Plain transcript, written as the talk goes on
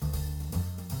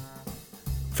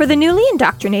For the newly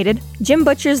indoctrinated, Jim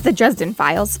Butcher's The Dresden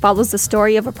Files follows the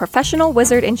story of a professional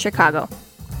wizard in Chicago.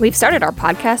 We've started our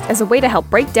podcast as a way to help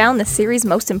break down the series'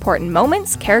 most important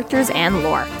moments, characters, and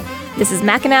lore. This is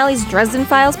McAnally's Dresden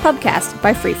Files Pubcast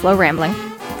by Free Flow Rambling.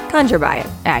 Conjure by it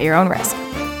at your own risk.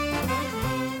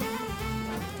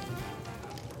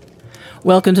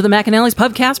 Welcome to the McAnally's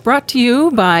Pubcast, brought to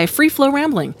you by Free Flow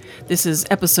Rambling. This is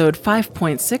episode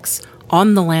 5.6,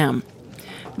 On the Lam.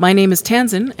 My name is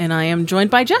Tanzin, and I am joined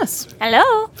by Jess.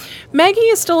 Hello. Maggie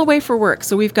is still away for work,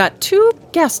 so we've got two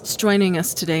guests joining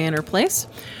us today in her place.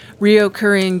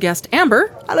 Reoccurring guest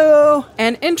Amber. Hello.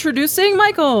 And introducing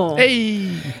Michael.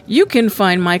 Hey. You can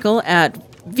find Michael at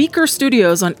Viker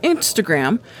Studios on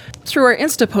Instagram through our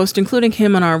Insta post, including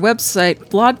him on our website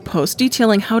blog post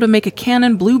detailing how to make a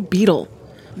Canon Blue Beetle.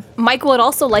 Michael would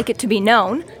also like it to be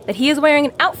known that he is wearing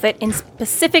an outfit in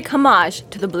specific homage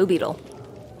to the Blue Beetle.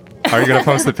 Are you going to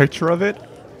post a picture of it?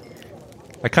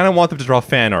 I kind of want them to draw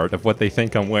fan art of what they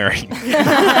think I'm wearing.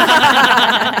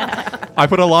 I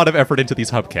put a lot of effort into these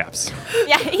hubcaps.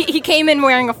 Yeah, he came in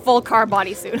wearing a full car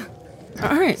bodysuit.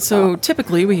 All right, so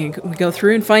typically we go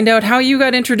through and find out how you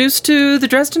got introduced to the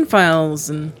Dresden Files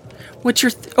and what's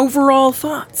your overall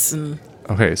thoughts.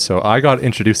 Okay, so I got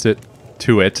introduced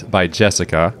to it by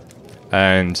Jessica,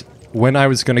 and when I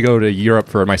was going to go to Europe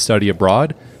for my study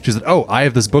abroad, she said, "Oh, I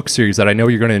have this book series that I know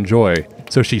you're going to enjoy."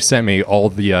 So she sent me all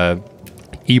the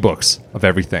ebooks of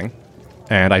everything,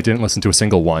 and I didn't listen to a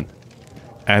single one.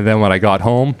 And then when I got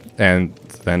home, and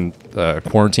then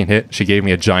quarantine hit, she gave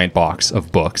me a giant box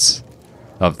of books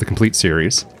of the complete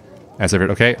series. And so I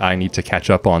figured, okay, I need to catch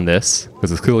up on this,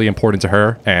 because it's clearly important to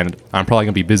her, and I'm probably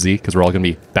going to be busy, because we're all going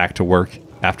to be back to work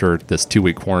after this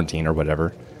 2-week quarantine or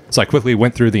whatever. So I quickly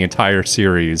went through the entire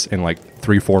series in like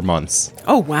 3-4 months.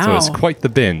 Oh, wow. So it's quite the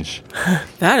binge.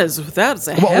 That's a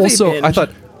heavy binge.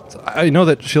 I know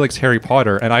that she likes Harry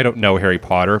Potter, and I don't know Harry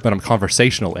Potter, but I'm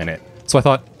conversational in it. So I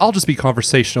thought, I'll just be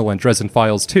conversational in Dresden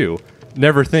Files too,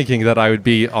 never thinking that I would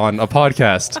be on a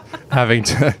podcast having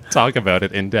to talk about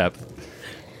it in depth.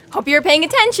 Hope you're paying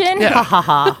attention.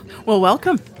 Yeah. Well,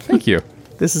 welcome. Thank you.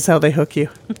 This is how they hook you.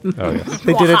 Oh, yes.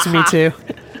 They did it to me too.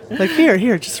 Like,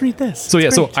 here, just read this. So yeah,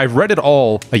 so I've read it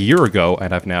all a year ago,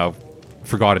 and I've now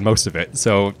forgotten most of it.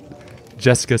 So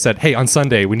Jessica said, "Hey, on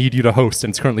Sunday, we need you to host,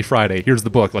 and it's currently Friday. Here's the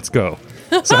book. Let's go."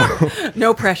 So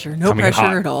No pressure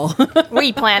at all.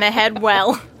 We plan ahead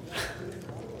well.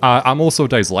 I'm also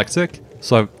dyslexic,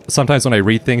 so sometimes when I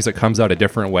read things, it comes out a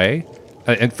different way.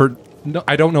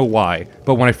 I don't know why,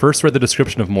 but when I first read the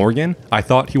description of Morgan, I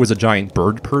thought he was a giant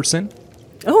bird person.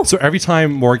 Oh. So every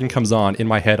time Morgan comes on, in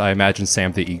my head, I imagine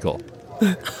Sam the Eagle.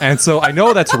 And so I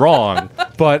know that's wrong,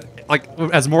 but like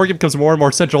as Morgan becomes more and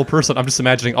more central person, I'm just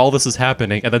imagining all this is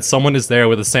happening, and then someone is there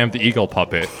with a Sam the Eagle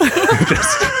puppet,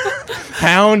 just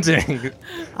pounding.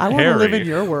 I want to live in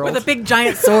your world. With a big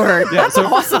giant sword. Yeah, so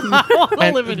Awesome. I want to live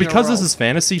in your world. Because this is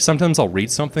fantasy, sometimes I'll read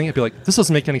something and be like, this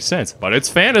doesn't make any sense, but it's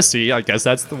fantasy. I guess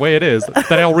that's the way it is.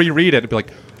 Then I'll reread it and be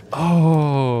like,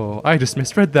 oh, I just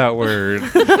misread that word.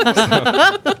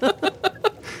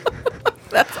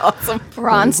 That's awesome. We're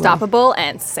Unstoppable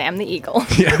and Sam the Eagle.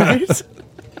 Yeah.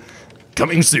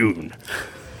 Coming soon.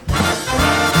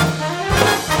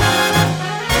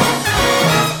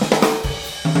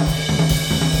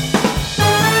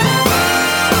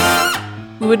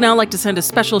 We would now like to send a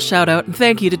special shout out and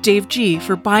thank you to Dave G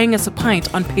for buying us a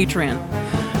pint on Patreon.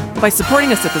 By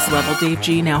supporting us at this level, Dave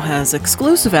G now has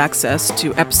exclusive access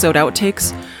to episode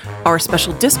outtakes, our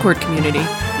special Discord community,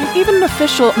 and even an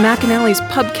official McAnally's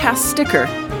Pubcast sticker.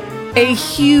 A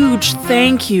huge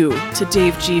thank you to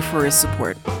Dave G for his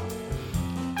support.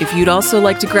 If you'd also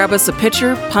like to grab us a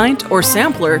pitcher, pint, or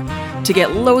sampler to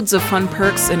get loads of fun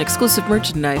perks and exclusive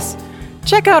merchandise,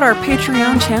 check out our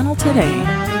Patreon channel today.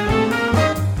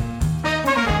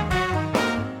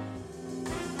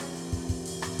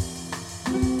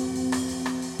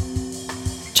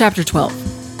 Chapter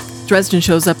 12. Dresden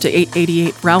shows up to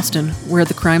 888 Ralston, where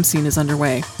the crime scene is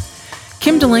underway.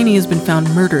 Kim Delaney has been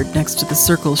found murdered next to the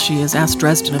circle she has asked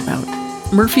Dresden about.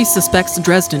 Murphy suspects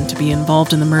Dresden to be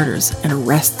involved in the murders and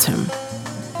arrests him.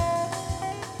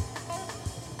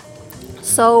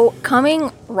 So,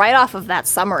 coming right off of that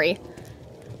summary,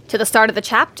 to the start of the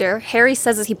chapter, Harry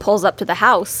says as he pulls up to the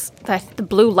house that the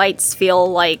blue lights feel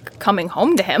like coming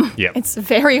home to him. Yep. It's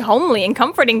very homely and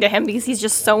comforting to him because he's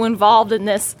just so involved in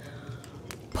this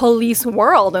police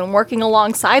world and working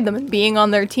alongside them and being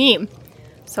on their team.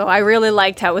 So I really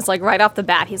liked how it was like right off the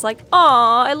bat, he's like,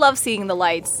 "Aw, I love seeing the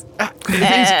lights."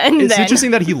 It's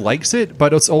interesting that he likes it,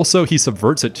 but it's also he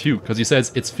subverts it too, because he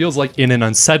says it feels like in an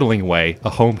unsettling way a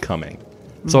homecoming.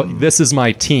 So this is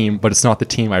my team, but it's not the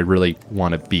team I really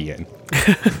want to be in.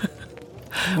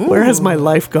 Where has my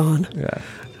life gone? Yeah.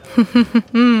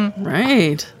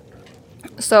 Right.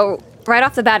 So right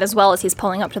off the bat, as well as he's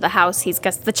pulling up to the house, he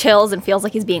gets the chills and feels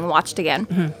like he's being watched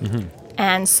again.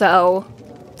 And so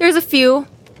there's a few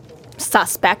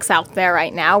suspects out there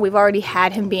right now. We've already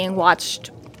had him being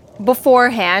watched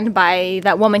beforehand by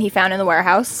that woman he found in the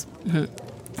warehouse.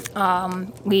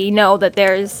 We know that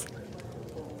there's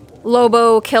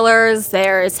Lobo killers,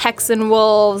 there's Hexen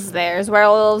wolves, there's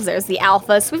werewolves, there's the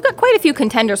alphas. We've got quite a few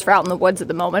contenders for out in the woods at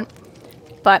the moment.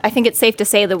 But I think it's safe to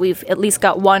say that we've at least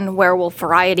got one werewolf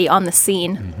variety on the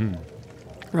scene.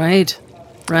 Right.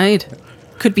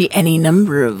 Could be any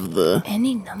number of the...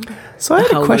 Any number. So I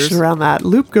had a Howlers. question around that.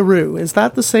 Loup-garou, is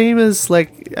that the same as,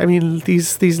 like, I mean,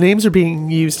 these names are being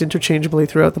used interchangeably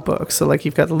throughout the book. So, like,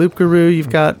 you've got the Loup-garou,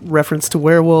 you've got reference to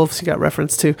werewolves, you got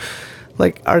reference to,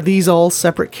 like, are these all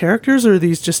separate characters, or are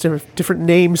these just different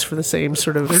names for the same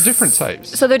sort of... They're different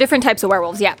types. So they're different types of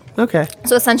werewolves, yeah. Okay.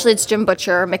 So essentially it's Jim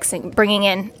Butcher bringing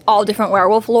in all different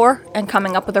werewolf lore and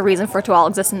coming up with a reason for it to all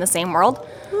exist in the same world.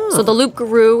 So the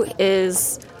Loup-garou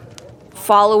is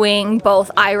following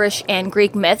both Irish and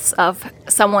Greek myths of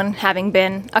someone having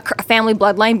been a family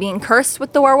bloodline being cursed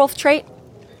with the werewolf trait.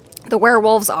 The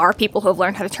werewolves are people who have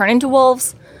learned how to turn into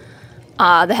wolves.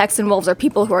 The Hexen wolves are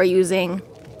people who are using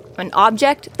an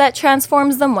object that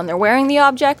transforms them when they're wearing the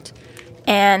object.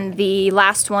 And the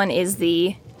last one is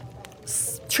the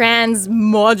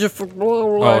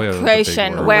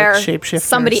transmogrification, word. where Like shapeshifters.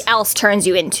 somebody else turns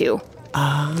you into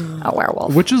a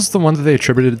werewolf. Which is the one that they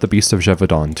attributed the Beast of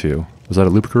Gévaudan to? Was that a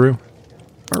Loup-garou?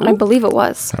 I believe it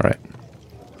was. All right.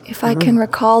 If I can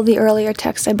recall the earlier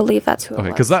text, I believe that's who it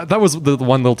Okay, was. because that was the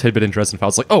one little tidbit in Dresden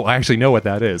Files. Like, oh, I actually know what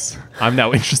that is. I'm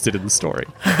now interested in the story.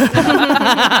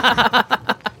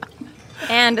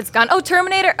 And it's gone. Oh,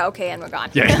 Terminator. Okay, and we're gone.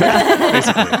 Yeah,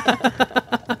 basically.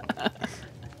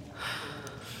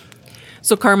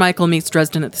 So Carmichael meets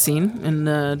Dresden at the scene,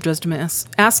 and Dresden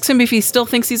asks him if he still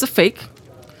thinks he's a fake.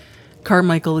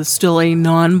 Carmichael is still a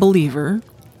non-believer,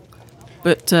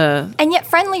 but And yet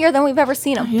friendlier than we've ever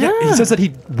seen him. yeah. He says that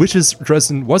he wishes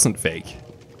Dresden wasn't fake,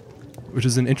 which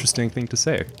is an interesting thing to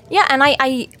say. Yeah, and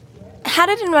I had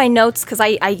it in my notes because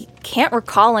I can't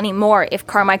recall anymore if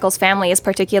Carmichael's family is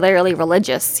particularly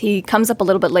religious. He comes up a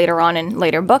little bit later on in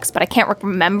later books, but I can't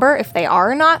remember if they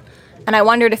are or not. And I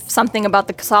wondered if something about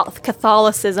the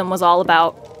Catholicism was all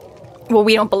about, well,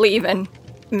 we don't believe in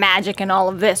magic and all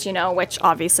of this, you know, which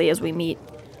obviously as we meet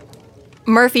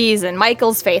Murphy's and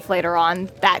Michael's faith later on,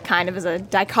 that kind of is a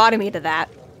dichotomy to that.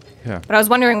 Yeah. But I was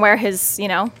wondering where his, you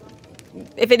know,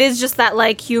 if it is just that,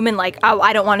 like, human, like, oh,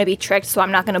 I don't want to be tricked, so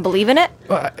I'm not going to believe in it.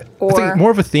 I Or- think more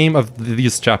of a theme of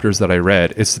these chapters that I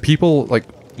read is people like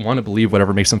want to believe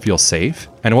whatever makes them feel safe.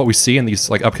 And what we see in these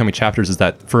like upcoming chapters is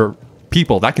that for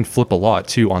people that can flip a lot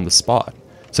too on the spot.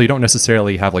 So you don't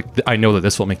necessarily have like, I know that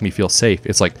this will make me feel safe.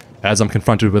 It's like, as I'm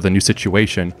confronted with a new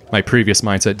situation, my previous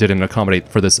mindset didn't accommodate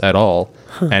for this at all.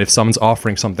 And if someone's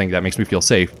offering something that makes me feel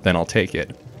safe, then I'll take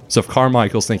it. So if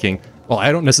Carmichael's thinking, well,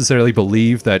 I don't necessarily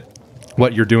believe that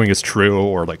what you're doing is true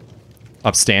or like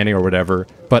upstanding or whatever,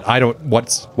 but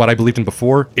what I believed in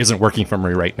before isn't working for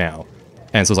me right now.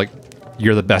 And so it's like,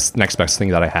 you're the next best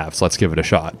thing that I have, so let's give it a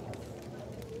shot.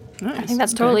 I think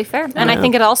that's totally fair. And I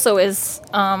think it also is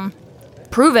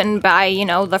proven by, you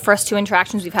know, the first two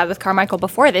interactions we've had with Carmichael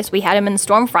before this. We had him in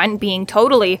Stormfront being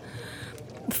totally,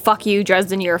 fuck you,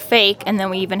 Dresden, you're fake. And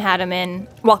then we even had him in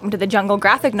Welcome to the Jungle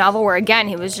graphic novel, where again,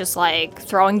 he was just like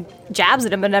throwing jabs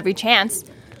at him at every chance.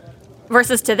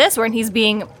 Versus to this, where he's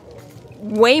being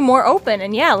way more open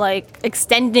and, yeah, like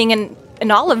extending an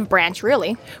olive branch,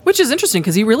 really. Which is interesting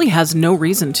because he really has no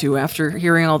reason to after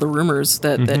hearing all the rumors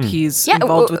that he's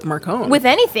involved with Marcone. With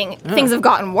anything, things have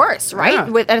gotten worse, right?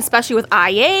 Yeah. And especially with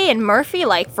IA and Murphy,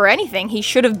 like for anything, he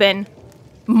should have been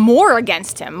more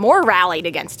against him, more rallied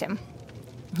against him.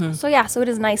 So yeah, so it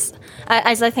is nice.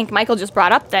 As I think Michael just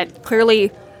brought up, that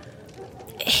clearly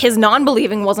his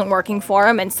non-believing wasn't working for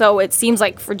him, and so it seems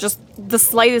like for just the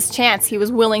slightest chance, he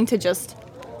was willing to just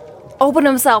open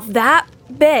himself that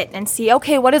bit and see,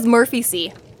 okay, what does Murphy see?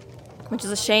 Which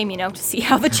is a shame, you know, to see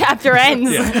how the chapter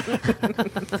ends.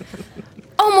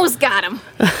 Almost got him.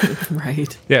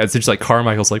 Right. Yeah, it's just like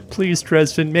Carmichael's like, please,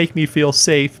 Dresden, make me feel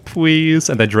safe, please.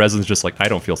 And then Dresden's just like, I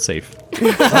don't feel safe. I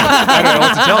don't know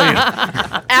what to tell you.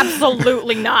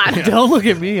 Absolutely not. Don't look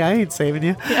at me. I ain't saving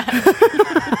you.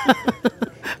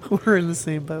 We're in the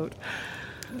same boat.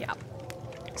 Yeah.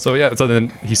 So then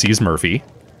he sees Murphy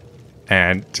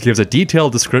and gives a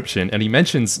detailed description, and he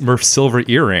mentions Murph's silver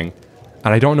earring.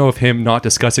 And I don't know if him not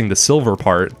discussing the silver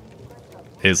part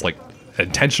is like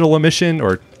intentional omission,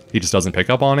 or he just doesn't pick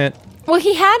up on it. Well,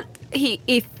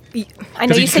 I know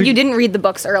 'Cause you said he- you didn't read the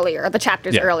books earlier, the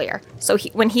chapters Yeah. earlier. So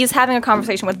when he's having a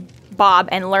conversation with Bob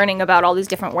and learning about all these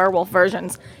different werewolf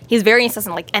versions, he's very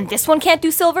insistent, like, and this one can't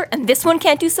do silver, and this one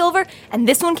can't do silver, and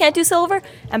this one can't do silver.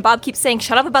 And Bob keeps saying,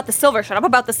 shut up about the silver, shut up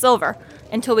about the silver,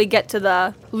 until we get to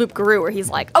the Loup Garou, where he's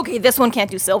like, okay, this one can't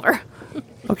do silver.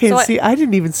 Okay, So and see, I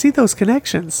didn't even see those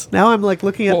connections. Now I'm like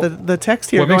looking at Well, the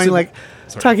text here, what makes going it- like,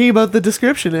 Sorry. talking about the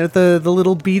description, the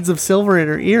little beads of silver in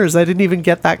her ears. I didn't even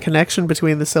get that connection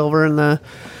between the silver and the,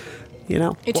 you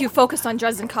know. You're too focused on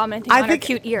Dresden commenting I on think- her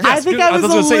cute ears. I think I was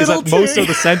gonna a say is little that most too- of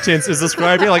the sentence is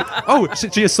describing like, oh,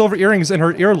 she has silver earrings in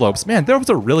her earlobes. Man, those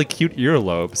are really cute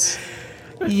earlobes.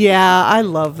 Yeah, I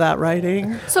love that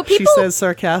writing. So she people- says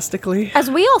sarcastically. As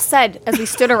we all said, as we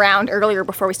stood around earlier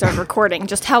before we started recording,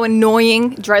 just how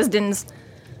annoying Dresden's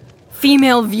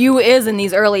female view is in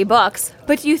these early books.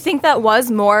 But do you think that was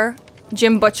more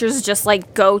Jim Butcher's just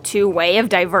like go-to way of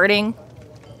diverting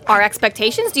our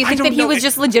expectations? Do you think don't that he know. was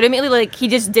just legitimately like he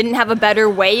just didn't have a better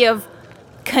way of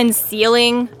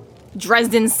concealing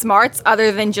Dresden's smarts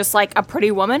other than just like a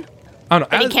pretty woman I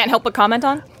don't know. that he can't help but comment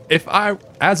on? If I,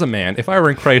 as a man, if I were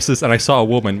in crisis and I saw a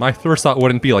woman, my first thought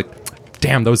wouldn't be like,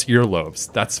 damn, those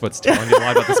earlobes. That's what's telling you a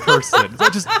lot about this person. So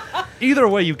just either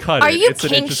way you cut Are it. you it's an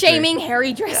kink interesting- shaming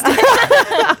Harry Dresden?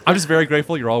 I'm just very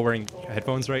grateful you're all wearing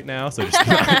headphones right now. So just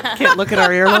Can't look at our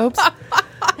earlobes.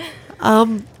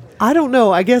 I don't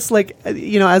know. I guess, like,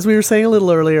 you know, as we were saying a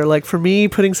little earlier, like, for me,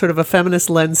 putting sort of a feminist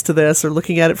lens to this or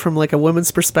looking at it from, like, a woman's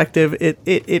perspective,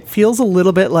 it feels a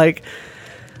little bit like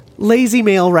lazy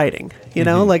male writing, you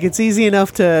know? Like, it's easy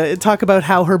enough to talk about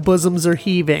how her bosoms are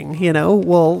heaving, you know?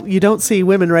 Well, you don't see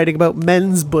women writing about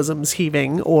men's bosoms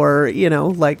heaving or, you know,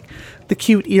 like, the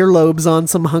cute earlobes on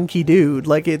some hunky dude.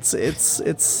 Like, it's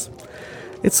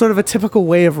sort of a typical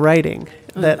way of writing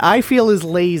that I feel is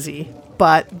lazy.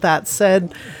 But that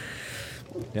said,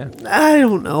 yeah. I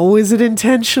don't know. Is it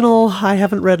intentional? I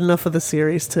haven't read enough of the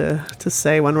series to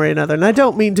say one way or another. And I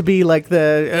don't mean to be like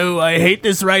I hate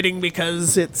this writing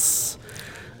because it's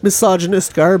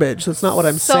misogynist garbage. That's not what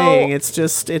I'm So- saying. It's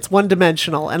just, it's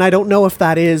one-dimensional. And I don't know if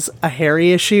that is a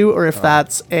Harry issue or if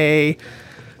that's a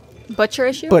Butcher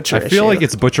issue? Butcher I issue. feel like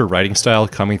it's Butcher writing style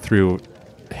coming through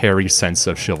Harry's sense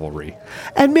of chivalry.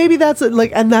 And maybe that's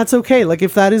and that's okay. Like,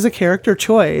 if that is a character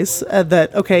choice,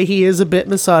 that okay, he is a bit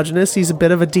misogynist, he's a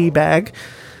bit of a d-bag,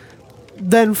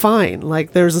 then fine.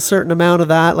 Like, there's a certain amount of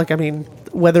that. Like, I mean,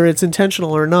 whether it's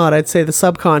intentional or not, I'd say the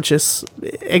subconscious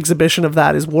exhibition of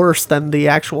that is worse than the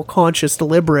actual conscious,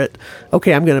 deliberate.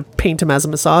 Okay, I'm going to paint him as a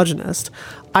misogynist.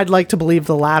 I'd like to believe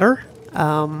the latter.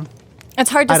 It's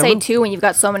hard to I don't say know. too when you've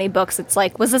got so many books. It's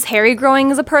like, was this Harry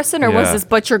growing as a person, or was Yeah. this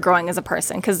Butcher growing as a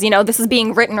person? Because, you know, this is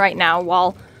being written right now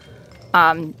while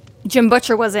Jim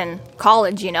Butcher was in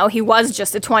college. You know, he was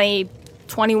just a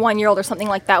 21-year-old or something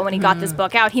like that when he got this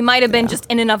book out. He might have been just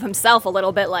in and of himself a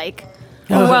little bit like,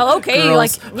 oh, well, okay, Girls.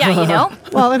 like, yeah, you know.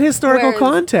 Well, in historical Whereas-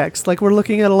 context, like, we're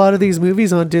looking at a lot of these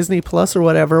movies on Disney Plus or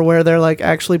whatever, where they're like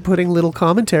actually putting little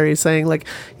commentaries saying like,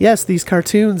 yes, these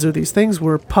cartoons or these things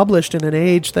were published in an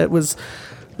age that was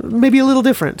maybe a little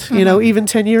different. You know, even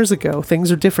 10 years ago,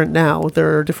 things are different now.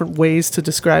 There are different ways to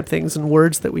describe things and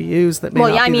words that we use that may Well,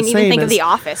 not yeah, I be mean, the even same think of as The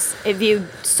Office. It viewed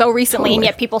so recently, and Totally.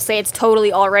 yet people say it's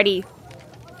totally already.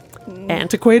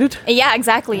 antiquated. Yeah,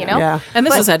 exactly. You know. Yeah. And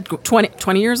this has had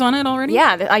 20 years on it already?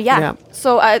 Yeah, yeah. Yeah.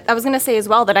 So I was going to say as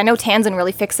well that I know Tanzan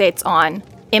really fixates on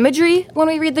imagery when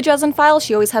we read the Dresden Files.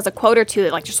 She always has a quote or two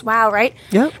that, like, just wow, right?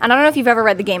 Yeah. And I don't know if you've ever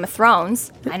read the Game of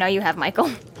Thrones. I know you have,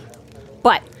 Michael.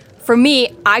 But for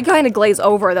me, I kind of glaze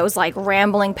over those, like,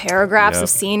 rambling paragraphs Yep. of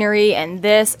scenery and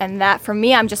this and that. For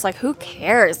me, I'm just like, who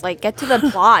cares? Like, get to the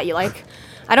plot. You like.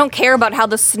 I don't care about how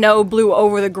the snow blew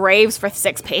over the graves for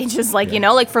 6 pages. Like, you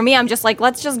know, like for me, I'm just like,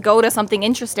 let's just go to something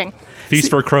interesting. Feast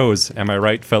for Crows. Am I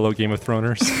right, fellow Game of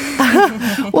Throners?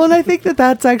 Well, and I think that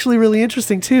that's actually really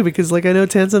interesting too, because like I know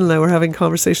Tanzan and I were having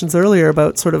conversations earlier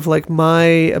about sort of like my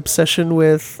obsession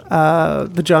with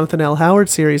the Jonathan L. Howard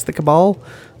series, the Cabal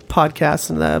podcast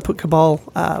and the Cabal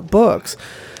books.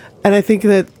 And I think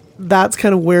that that's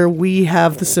kind of where we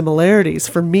have the similarities.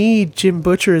 For me, Jim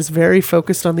Butcher is very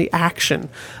focused on the action.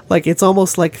 Like, it's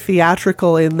almost like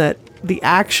theatrical in that the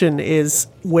action is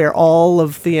where all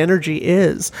of the energy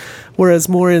is. Whereas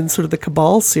more in sort of the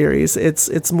Cabal series,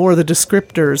 it's more the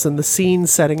descriptors and the scene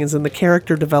settings and the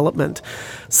character development.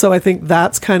 So I think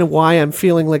that's kind of why I'm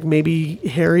feeling like maybe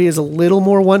Harry is a little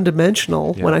more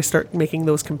one-dimensional when I start making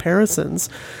those comparisons.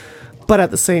 But at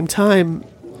the same time,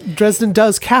 Dresden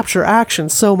does capture action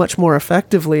so much more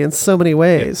effectively in so many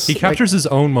ways. He captures his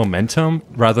own momentum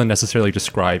rather than necessarily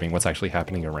describing what's actually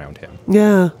happening around him.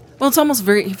 Yeah. Well, it's almost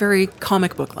very, very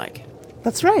comic book like.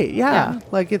 That's right. Yeah.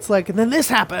 Like it's like, and then this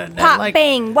happened. Pop, and like,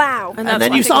 bang, wow. And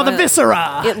then you saw the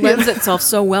viscera. It lends itself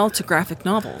so well to graphic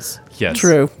novels. Yes.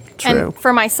 True. And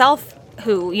for myself,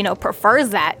 who, prefers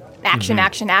that action,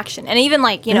 action. And even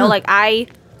like, like I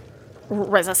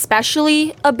was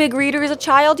especially a big reader as a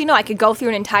child. I could go through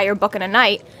an entire book in a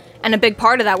night. And a big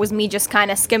part of that was me just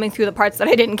kind of skimming through the parts that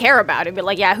I didn't care about. It'd be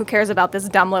like, yeah, who cares about this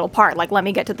dumb little part? Like, let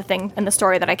me get to the thing in the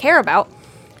story that I care about.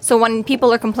 So when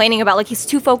people are complaining about, like, he's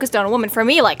too focused on a woman, for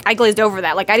me, like, I glazed over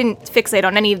that. Like, I didn't fixate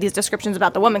on any of these descriptions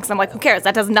about the woman because I'm like, who cares?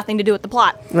 That has nothing to do with the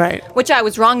plot. Right. Which I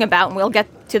was wrong about, and we'll get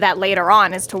to that later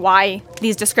on as to why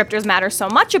these descriptors matter so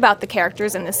much about the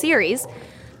characters in the series.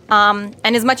 And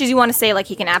as much as you want to say, like,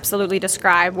 he can absolutely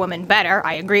describe women better,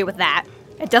 I agree with that.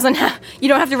 It doesn't you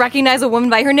don't have to recognize a woman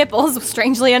by her nipples,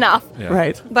 strangely enough. Yeah.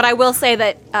 Right. But I will say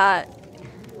that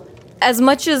as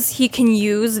much as he can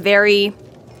use very,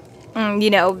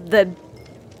 the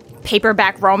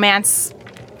paperback romance,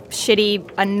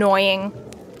 shitty, annoying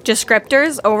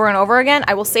descriptors over and over again,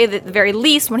 I will say that at the very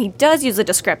least, when he does use a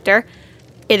descriptor,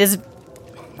 it is,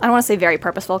 I don't want to say very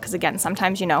purposeful, because again,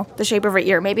 sometimes, the shape of her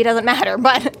ear maybe doesn't matter,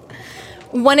 but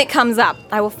when it comes up,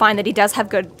 I will find that he does have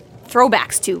good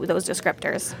throwbacks to those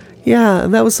descriptors. Yeah,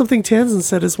 and that was something Tanzen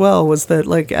said as well, was that,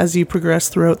 like, as you progress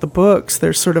throughout the books,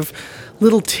 there's sort of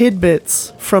little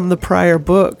tidbits from the prior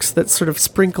books that sort of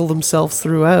sprinkle themselves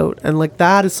throughout. And, like,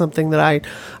 that is something that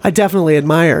I definitely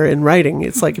admire in writing.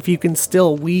 It's like if you can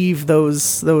still weave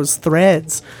those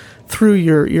threads through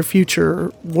your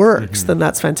future works, then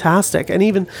that's fantastic. And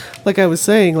even, like I was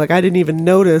saying, like, I didn't even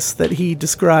notice that he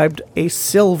described a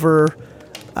silver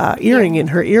earring in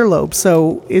her earlobe.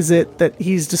 So is it that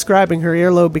he's describing her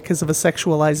earlobe because of a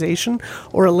sexualization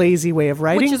or a lazy way of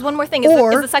writing? Which is one more thing, is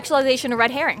the sexualization a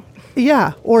red herring?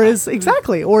 Yeah, or is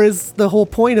the whole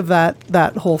point of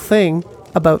that whole thing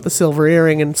about the silver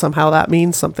earring, and somehow that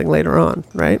means something later on,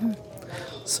 right?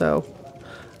 So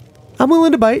I'm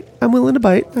willing to bite.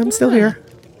 I'm still here.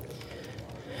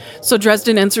 So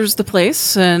Dresden enters the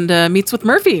place and meets with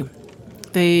Murphy.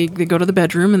 They go to the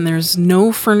bedroom, and there's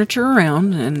no furniture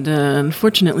around, and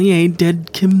unfortunately a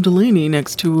dead Kim Delaney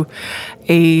next to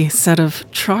a set of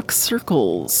chalk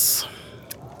circles.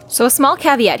 So a small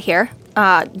caveat here.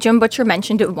 Jim Butcher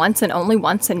mentioned it once and only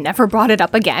once and never brought it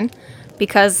up again,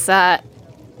 because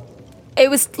it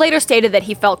was later stated that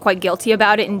he felt quite guilty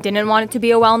about it and didn't want it to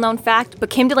be a well-known fact, but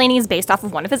Kim Delaney is based off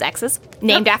of one of his exes,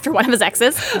 named after one of his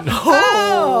exes.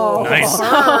 Oh, nice.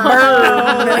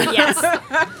 Yes.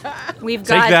 We've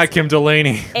got Take that, Kim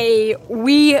Delaney. a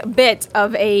wee bit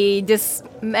of a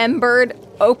dismembered,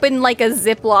 open like a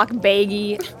Ziploc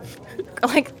baggie.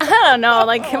 Like, I don't know,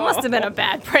 like, it must have been a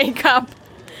bad breakup.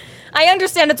 I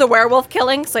understand it's a werewolf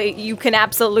killing, so you can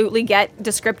absolutely get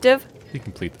descriptive. You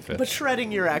complete the fish. But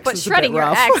shredding your ex But is shredding a bit your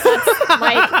rough. ex, that's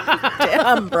like,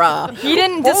 Damn, bruh. he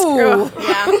didn't describe.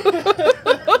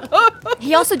 Yeah.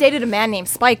 He also dated a man named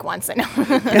Spike once.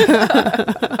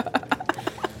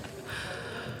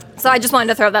 So I just wanted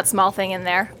to throw that small thing in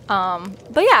there.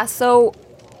 But yeah, so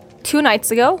one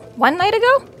night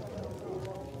ago,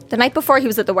 the night before he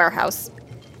was at the warehouse,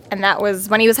 and that was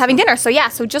when he was having dinner. So yeah,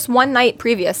 so just one night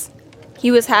previous,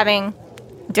 he was having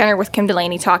dinner with Kim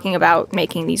Delaney talking about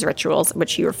making these rituals,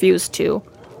 which he refused to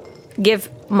give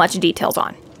much details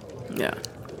on. Yeah.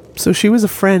 So she was a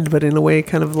friend, but in a way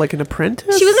kind of like an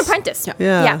apprentice? She was an apprentice.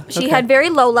 Yeah, She okay. had very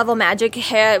low-level magic.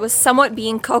 It was somewhat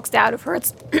being coaxed out of her.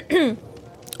 It's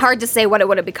hard to say what it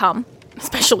would have become,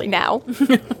 especially now.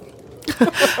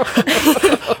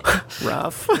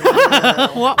 Rough.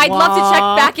 I'd love to check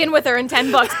back in with her in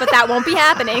 10 books, but that won't be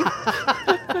happening.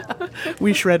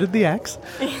 We shredded the ex.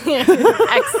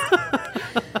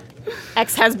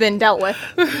 X has been dealt with.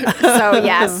 So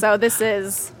yeah, so this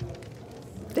is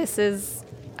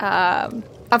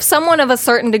of someone of a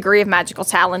certain degree of magical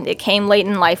talent. It came late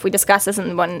in life. We discussed this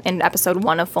in episode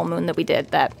 1 of Full Moon that we did,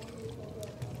 that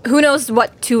who knows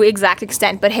what to exact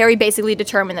extent, but Harry basically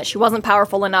determined that she wasn't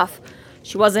powerful enough,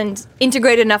 she wasn't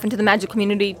integrated enough into the magic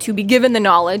community to be given the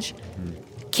knowledge.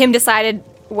 Kim decided,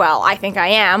 well, I think I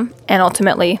am, and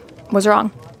ultimately was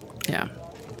wrong. Yeah.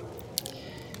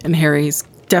 And Harry's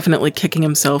definitely kicking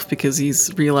himself because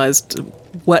he's realized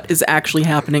what is actually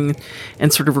happening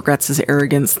and sort of regrets his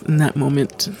arrogance in that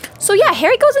moment. So yeah,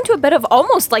 Harry goes into a bit of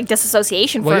almost like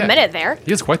disassociation for a minute there.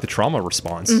 He has quite the trauma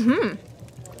response. Mm-hmm.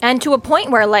 And to a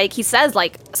point where, like, he says,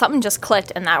 like, something just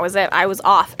clicked and that was it. I was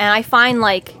off. And I find,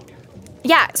 like,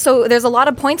 yeah, so there's a lot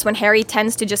of points when Harry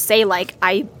tends to just say, like,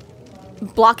 I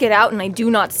block it out and I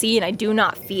do not see and I do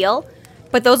not feel.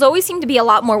 But those always seem to be a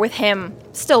lot more with him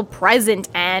still present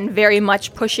and very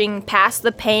much pushing past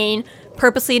the pain,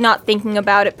 purposely not thinking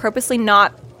about it, purposely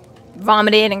not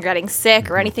vomiting and getting sick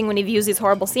or anything when he views these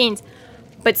horrible scenes.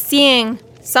 But seeing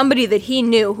somebody that he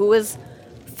knew who was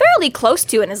fairly close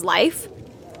to in his life,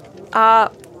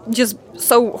 just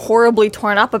so horribly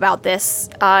torn up about this,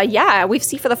 we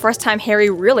see for the first time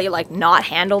Harry really, not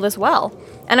handle this well.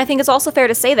 And I think it's also fair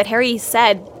to say that Harry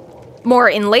said more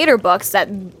in later books that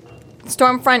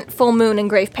Stormfront, Full Moon,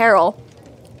 and Grave Peril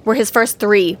were his first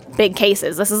 3 big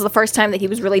cases. This is the first time that he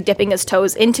was really dipping his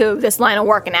toes into this line of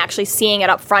work and actually seeing it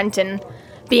up front and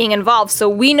being involved. So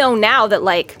we know now that,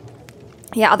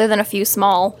 other than a few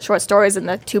small short stories in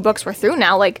the 2 books we're through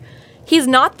now, he's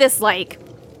not this,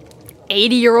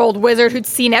 80-year-old wizard who'd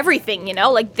seen everything,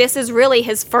 This is really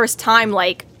his first time,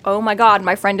 oh my god,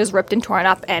 my friend is ripped and torn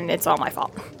up and it's all my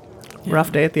fault.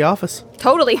 Rough day at the office.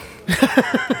 Totally.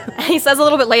 He says a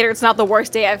little bit later, it's not the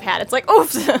worst day I've had. It's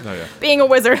oops, being a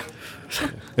wizard.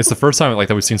 It's the first time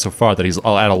that we've seen so far that he's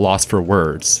all at a loss for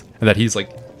words, and that he's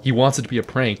he wants it to be a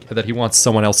prank, and that he wants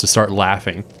someone else to start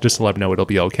laughing just to let him know it'll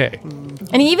be okay.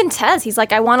 And he even says, he's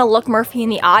I want to look Murphy in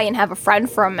the eye and have a friend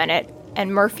for a minute,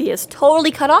 and Murphy is totally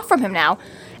cut off from him now.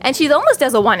 And she's almost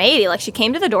does a 180. She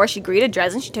came to the door, she greeted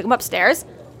Dresden, she took him upstairs,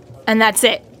 and that's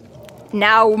it.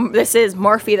 Now this is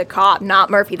Murphy the cop, not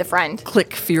Murphy the friend.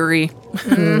 Click fury.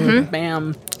 Mm-hmm.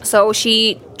 Bam. So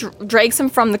she drags him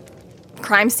from the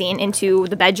crime scene into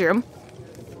the bedroom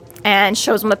and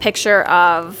shows him a picture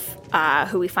of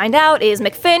who we find out is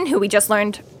McFinn, who we just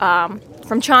learned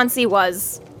from Chauncey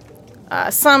was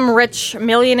some rich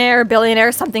millionaire,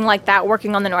 billionaire, something like that,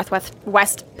 working on the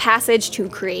Northwest Passage to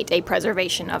create a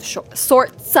preservation of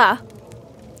sorts.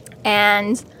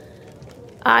 And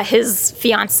his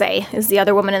fiancée is the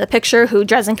other woman in the picture, who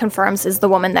Dresden confirms is the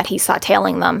woman that he saw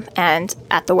tailing them and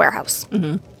at the warehouse.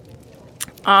 Mm-hmm.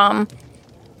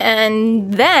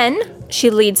 And then she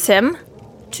leads him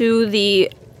to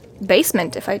the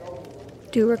basement, if I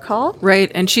do recall.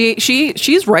 Right, and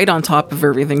she's right on top of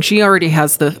everything. She already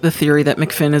has the theory that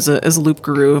McFinn is a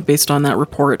Loup-Garou based on that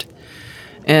report.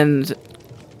 And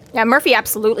yeah, Murphy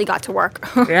absolutely got to work.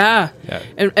 yeah.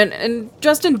 And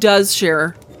Justin does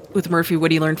share with Murphy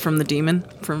what he learned from the demon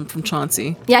from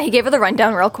Chauncey. Yeah, he gave her the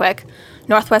rundown real quick.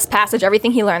 Northwest Passage,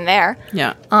 everything he learned there.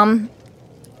 Yeah.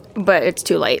 But it's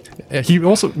too late. He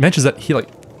also mentions that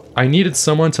I needed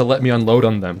someone to let me unload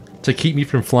on them, to keep me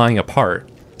from flying apart.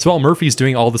 So while Murphy's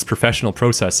doing all this professional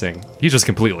processing, he's just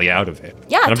completely out of it.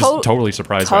 Yeah, and I'm just totally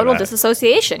surprised by that. Total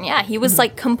disassociation, yeah. He was,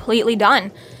 completely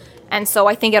done. And so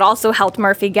I think it also helped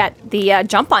Murphy get the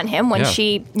jump on him when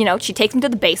she takes him to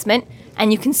the basement,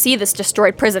 and you can see this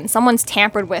destroyed prison. Someone's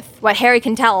tampered with what Harry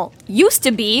can tell used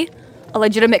to be a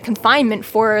legitimate confinement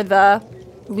for the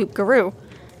Loup-Garou.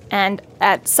 And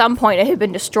at some point it had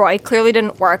been destroyed, clearly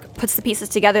didn't work, puts the pieces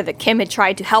together that Kim had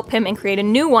tried to help him and create a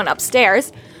new one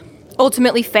upstairs,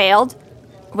 ultimately failed,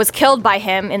 was killed by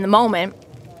him in the moment,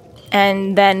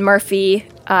 and then Murphy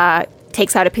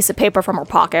takes out a piece of paper from her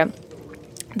pocket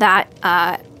that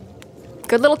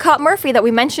good little cop Murphy that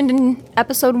we mentioned in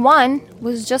episode 1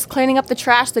 was just cleaning up the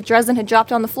trash that Dresden had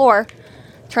dropped on the floor.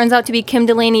 Turns out to be Kim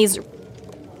Delaney's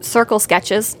circle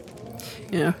sketches.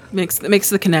 Yeah, makes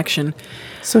the connection.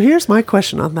 So here's my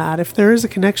question on that. If there is a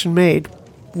connection made,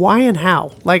 why and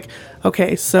how?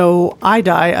 Okay, so I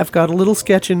die. I've got a little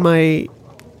sketch in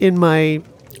my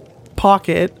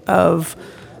pocket of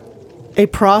a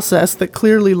process that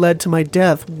clearly led to my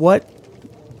death. What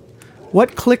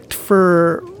clicked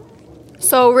for...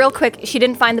 So real quick, she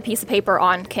didn't find the piece of paper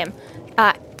on Kim.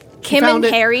 Kim and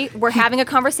Harry were having a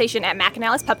conversation at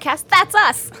McAnally's Pubcast. That's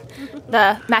us!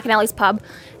 The McAnally's Pub.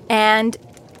 And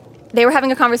they were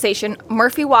having a conversation.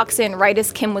 Murphy walks in right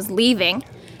as Kim was leaving,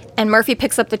 and Murphy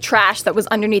picks up the trash that was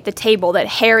underneath the table that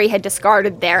Harry had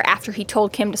discarded there after he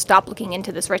told Kim to stop looking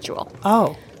into this ritual.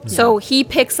 Oh. So he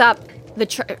picks up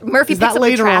the Murphy is picks that up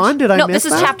later the trash. on? Did I No, miss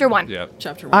this is that? chapter 1. Yeah.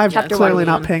 Chapter 1. I'm Chapter clearly 1.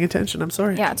 not paying attention. I'm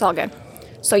sorry. Yeah, it's all good.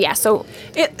 So yeah, so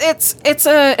It's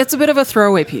a bit of a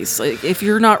throwaway piece. If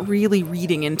you're not really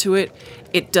reading into it,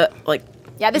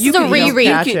 yeah, this you is a can- reread.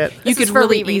 catch it. You This is could for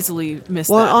really reread. easily miss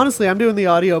Well, that. honestly, I'm doing the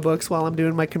audiobooks while I'm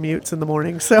doing my commutes in the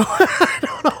morning, so I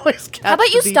don't always catch How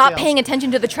about you the stop details. paying attention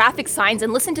to the traffic signs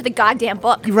and listen to the goddamn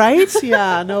book? Right?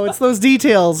 Yeah, no, it's those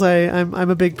details.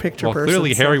 I'm a big picture Well, person.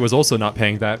 clearly so- Harry was also not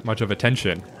paying that much of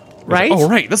attention. He was Right? oh,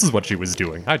 right, this is what she was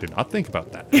doing. I did not think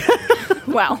about that.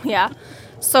 Well, yeah.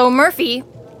 So Murphy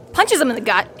punches him in the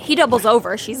gut. He doubles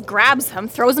over. She grabs him,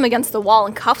 throws him against the wall,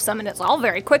 and cuffs him, and it's all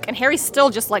very quick. And Harry's still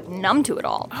just like numb to it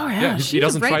all. Oh yeah, Yeah, he she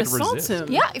doesn't outright try to assaults resist.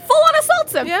 him. Yeah, full on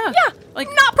assaults him. Yeah. Like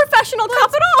not professional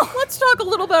cop at all. Let's talk a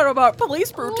little bit about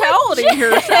police brutality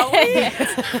here, shall we?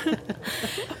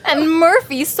 And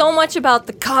Murphy, so much about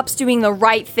the cops doing the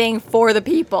right thing for the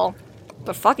people.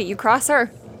 But fuck it, you cross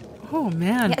her. Oh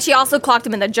man. Yeah, she also clocked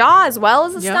him in the jaw as well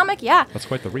as the Yeah. stomach. Yeah. That's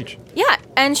quite the reach. Yeah,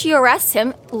 and she arrests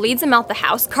him, leads him out the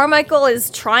house. Carmichael is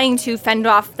trying to fend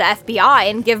off the FBI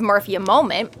and give Murphy a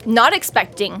moment, not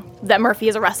expecting that Murphy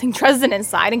is arresting Dresden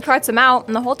inside, and carts him out.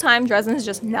 And the whole time, Dresden's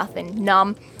just nothing,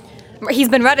 numb. He's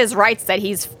been read his rights that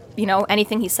he's,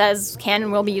 anything he says can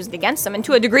and will be used against him. And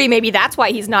to a degree, maybe that's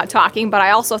why he's not talking. But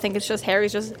I also think it's just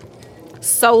Harry's just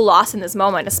so lost in this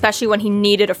moment, especially when he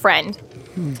needed a friend.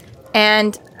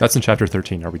 And That's in chapter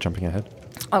 13. Are we jumping ahead?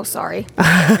 oh, sorry.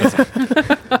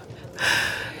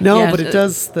 No, Yeah, but it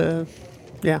does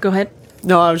yeah. Go ahead.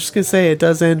 No, I was just going to say it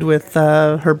does end with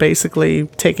her basically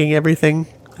taking everything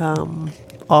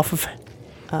off of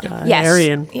Yes. Harry.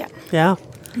 And, Yeah. yeah.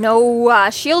 No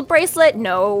shield bracelet,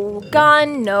 no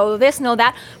gun, no this, no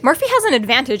that. Murphy has an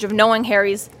advantage of knowing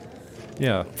Harry's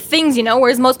Yeah. things,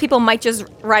 whereas most people might just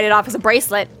write it off as a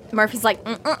bracelet. Murphy's like,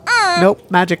 Nope,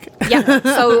 magic. yeah.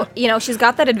 So, she's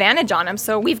got that advantage on him.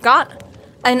 So we've got,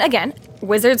 and again,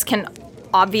 wizards can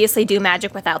obviously do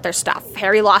magic without their stuff.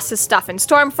 Harry lost his stuff in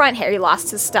Stormfront. Harry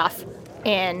lost his stuff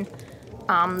in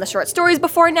the short stories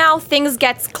before now. Things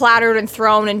gets clattered and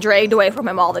thrown and dragged away from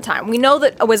him all the time. We know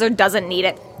that a wizard doesn't need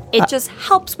it. It just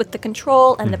helps with the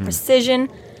control and the precision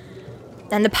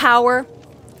and the power.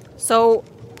 So,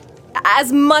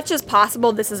 as much as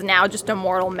possible, this is now just a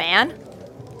mortal man.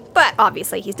 But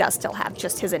obviously, he does still have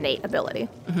just his innate ability.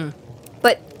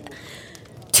 But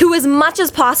to as much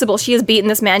as possible, she has beaten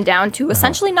this man down to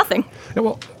essentially nothing. Yeah,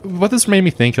 well, what this made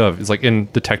me think of is like in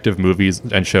detective movies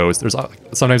and shows, there's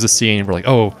sometimes a scene where like,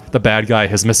 oh, the bad guy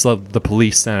has misled the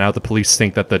police, and now the police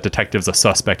think that the detective's a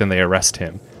suspect and they arrest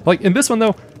him. Like in this one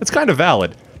though, it's kind of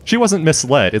valid. She wasn't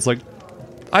misled. It's like,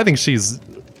 I think she's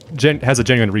has a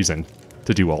genuine reason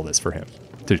to do all this for him,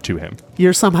 to him.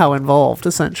 You're somehow involved,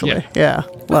 essentially. Yeah.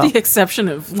 Well, With the exception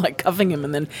of like cuffing him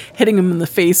and then hitting him in the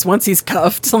face once he's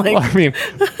cuffed. Like, Well, I mean,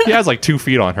 he has like 2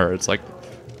 feet on her. It's like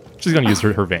she's gonna use her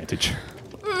advantage.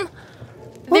 well,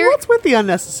 what's with the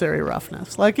unnecessary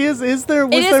roughness? Like, was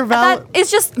there valid?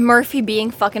 It's just Murphy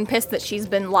being fucking pissed that she's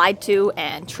been lied to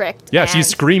and tricked. Yeah, and she's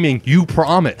screaming, "You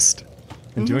promised!"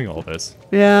 and doing all this.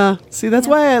 Yeah. See, that's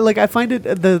why I find it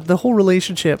the whole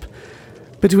relationship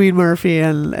between Murphy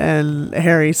and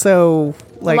Harry so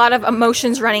like a lot of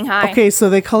emotions running high. okay, so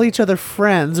they call each other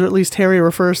friends, or at least Harry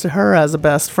refers to her as a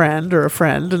best friend or a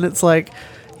friend, and it's like,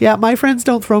 yeah, my friends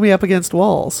don't throw me up against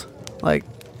walls, like,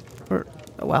 or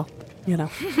well,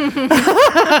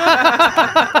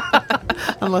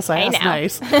 unless I ask know.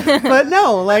 nice. But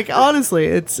no, like honestly,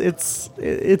 it's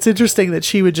interesting that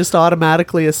she would just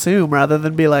automatically assume rather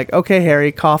than be like, okay,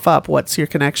 Harry, cough up. What's your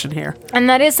connection here? And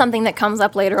that is something that comes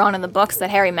up later on in the books that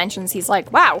Harry mentions. He's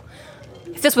like, wow,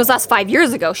 if this was us 5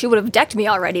 years ago, she would have decked me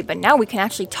already, but now we can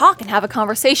actually talk and have a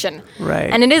conversation. Right.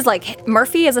 And it is like,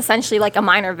 Murphy is essentially like a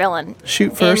minor villain.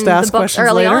 Shoot first, in the ask books questions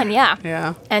early later. on, yeah.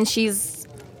 Yeah. And she's,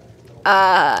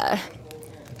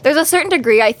 there's a certain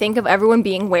degree, I think, of everyone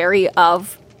being wary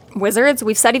of wizards.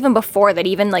 We've said even before that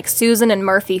even like Susan and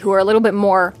Murphy, who are a little bit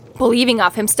more believing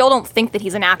of him, still don't think that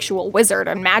he's an actual wizard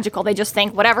and magical. They just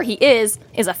think whatever he is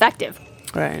effective.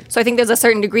 Right. So I think there's a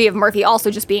certain degree of Murphy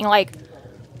also just being like,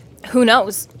 who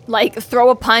knows? Like, throw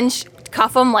a punch,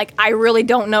 cuff him. Like, I really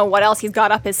don't know what else he's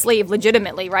got up his sleeve,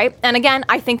 legitimately, right? And again,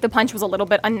 I think the punch was a little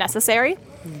bit unnecessary.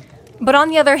 But on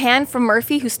the other hand, for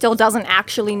Murphy, who still doesn't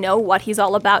actually know what he's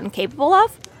all about and capable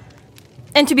of,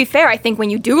 and to be fair, I think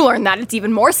when you do learn that, it's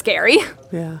even more scary.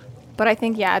 Yeah. But I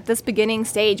think, yeah, at this beginning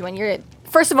stage, when you're,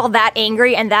 first of all, that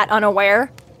angry and that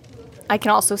unaware, I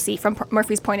can also see from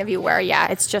Murphy's point of view where, yeah,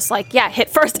 it's just like, yeah, hit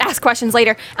first, ask questions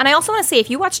later. And I also want to say, if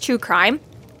you watch true crime,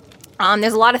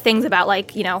 there's a lot of things about,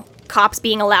 like, cops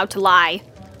being allowed to lie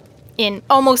in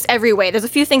almost every way. There's a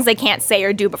few things they can't say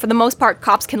or do, but for the most part,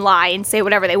 cops can lie and say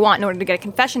whatever they want in order to get a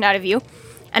confession out of you.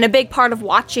 And a big part of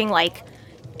watching, like,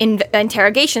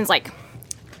 interrogations, like,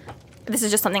 this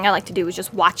is just something I like to do, is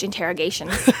just watch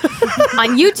interrogations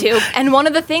on YouTube. And one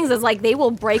of the things is, like, they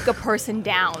will break a person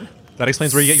down. That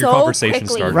explains where you get your So conversation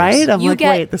quickly. starters. Right? I'm You like, get-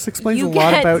 wait, this explains you a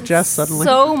lot get about Jess suddenly.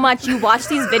 So much. You watch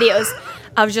these videos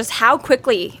of just how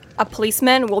quickly a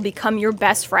policeman will become your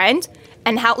best friend,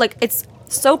 and how, like, it's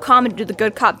so common to do the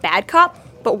good cop, bad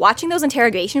cop, but watching those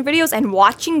interrogation videos and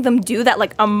watching them do that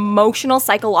like emotional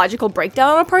psychological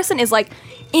breakdown on a person is like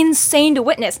insane to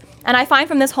witness. And I find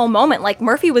from this whole moment, like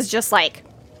Murphy was just like,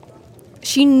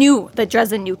 she knew that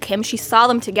Dresden knew Kim. She saw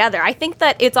them together. I think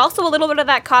that it's also a little bit of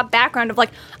that cop background of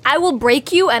like, I will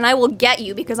break you and I will get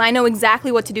you because I know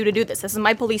exactly what to do this. This is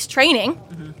my police training.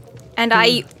 And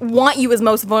I want you as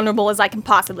most vulnerable as I can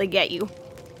possibly get you.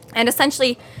 And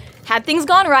essentially, had things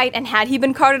gone right and had he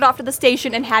been carted off to the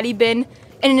station and had he been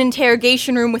in an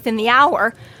interrogation room within the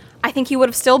hour, I think he would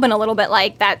have still been a little bit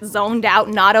like that zoned out,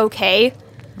 not okay.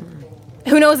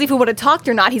 Who knows if he would have talked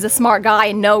or not. He's a smart guy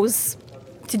and knows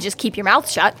to just keep your mouth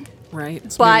shut. Right.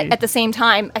 But at the same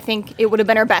time, I think it would have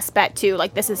been her best bet too.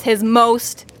 Like, this is his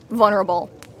most vulnerable,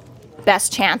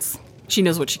 best chance. She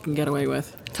knows what she can get away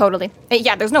with. Totally.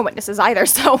 Yeah, there's no witnesses either,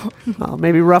 so... Well,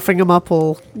 maybe roughing him up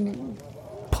will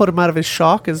put him out of his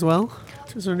shock as well,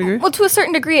 to a certain degree. Well, to a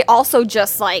certain degree, it also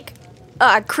just, like,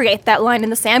 create that line in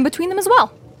the sand between them as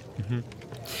well.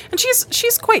 And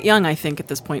she's quite young, I think, at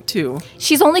this point, too.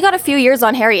 She's only got a few years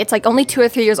on Harry. It's, like, only 2 or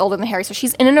 3 years older than Harry, so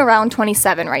she's in and around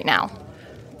 27 right now.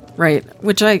 Right.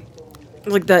 Which I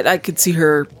could see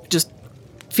her just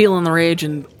feeling the rage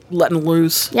and letting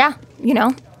loose. Yeah, you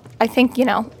know. I think, you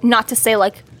know, not to say,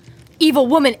 like, evil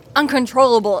woman,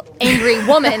 uncontrollable, angry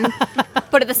woman,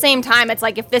 but at the same time, it's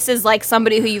like, if this is, like,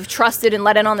 somebody who you've trusted and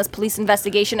let in on this police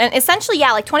investigation, and essentially,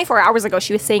 yeah, like, 24 hours ago,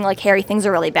 she was saying, like, Harry, things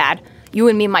are really bad. You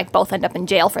and me might both end up in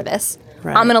jail for this.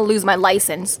 Right. I'm gonna lose my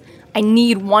license. I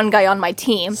need one guy on my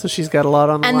team. So she's got a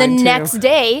lot on the and line, the next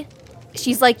day,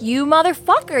 she's like, you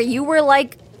motherfucker, you were,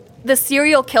 like, the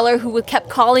serial killer who kept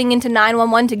calling into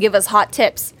 911 to give us hot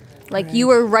tips. Like, you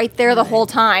were right there the whole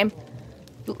time,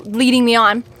 leading me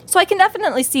on. So I can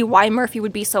definitely see why Murphy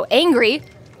would be so angry.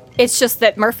 It's just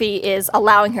that Murphy is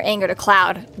allowing her anger to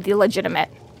cloud the legitimate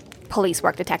police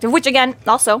work detective, which, again,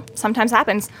 also sometimes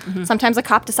happens. Sometimes a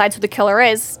cop decides who the killer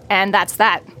is, and that's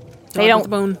that. They Dog with a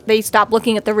bone. They stop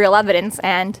looking at the real evidence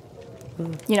and,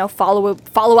 you know, follow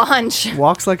a hunch.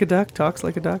 Walks like a duck, talks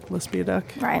like a duck, must be a duck.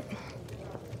 Right.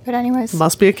 But anyways.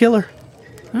 Must be a killer.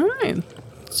 All right.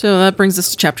 So that brings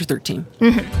us to chapter 13.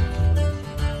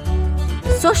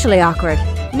 Socially awkward,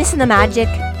 missing the magic,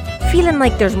 feeling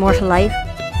like there's more to life?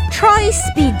 Try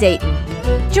speed dating.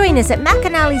 Join us at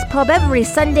McAnally's Pub every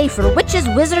Sunday for Witches,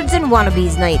 Wizards, and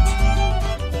Wannabes Night.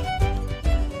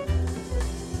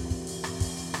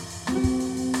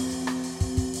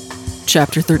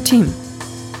 Chapter 13.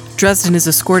 Dresden is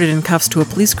escorted in cuffs to a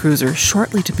police cruiser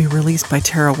shortly to be released by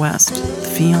Tara West, the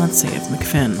fiancée of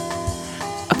McFinn.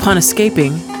 Upon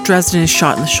escaping, Dresden is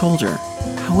shot in the shoulder.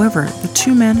 However, the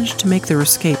two manage to make their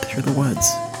escape through the woods.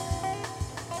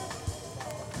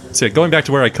 So yeah, going back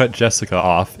to where I cut Jessica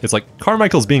off, it's like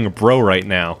Carmichael's being a bro right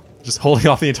now, just holding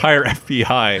off the entire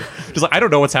FBI. Just like, I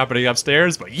don't know what's happening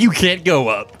upstairs, but you can't go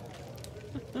up.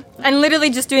 And literally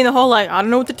just doing the whole, like, I don't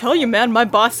know what to tell you, man. My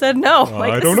boss said no.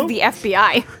 Like, I this don't is know. the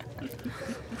FBI.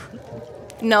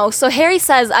 No, so Harry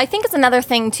says, I think it's another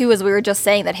thing, too, as we were just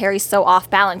saying, that Harry's so off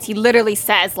balance. He literally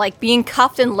says, like, being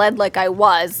cuffed and led like I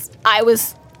was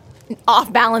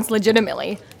off balance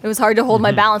legitimately. It was hard to hold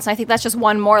my balance. And I think that's just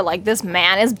one more, like, this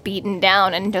man is beaten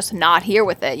down and just not here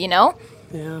with it, you know?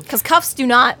 Yeah. Because cuffs do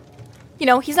not, you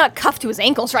know, he's not cuffed to his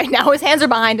ankles right now. His hands are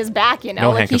behind his back, you know?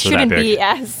 No like, he handcuffs are that shouldn't big. be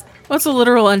as... Well, it's a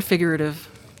literal and figurative.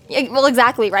 Yeah, well,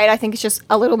 exactly, right? I think it's just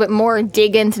a little bit more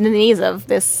dig into the knees of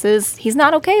he's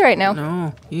not okay right now.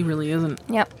 No, he really isn't.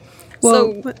 Yep.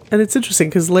 Well, So, and it's interesting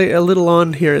because a little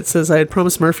on here it says I had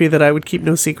promised Murphy that I would keep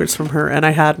no secrets from her, and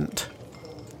I hadn't.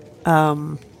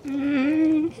 Not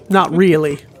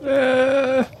really.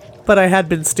 But I had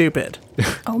been stupid,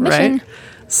 mission. right?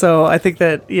 So I think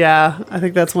that, I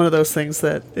think that's one of those things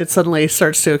that it suddenly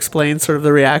starts to explain sort of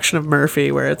the reaction of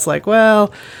Murphy, where it's like,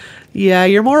 well, yeah,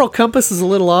 your moral compass is a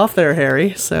little off there,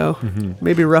 Harry, so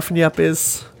maybe roughing you up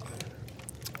is...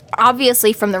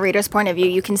 Obviously, from the reader's point of view,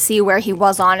 you can see where he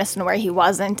was honest and where he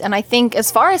wasn't. And I think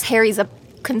as far as Harry's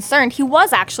concerned, he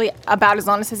was actually about as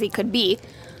honest as he could be.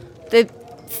 The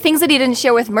things that he didn't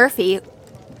share with Murphy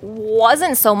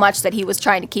wasn't so much that he was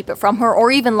trying to keep it from her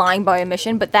or even lying by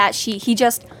omission, but that he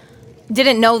just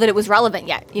didn't know that it was relevant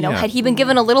yet. You know, Yeah. had he been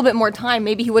given a little bit more time,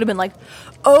 maybe he would have been like,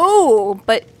 oh,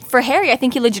 but for Harry, I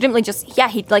think he legitimately just,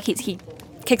 he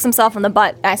kicks himself in the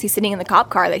butt as he's sitting in the cop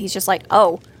car that he's just like,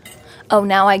 oh,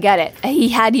 now I get it. He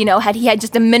had, had he had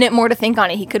just a minute more to think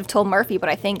on it, he could have told Murphy, but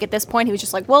I think at this point he was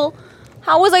just like, well,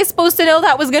 how was I supposed to know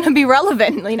that was going to be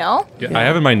relevant, you know? Yeah, I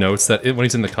have in my notes that when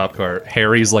he's in the cop car,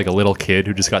 Harry's like a little kid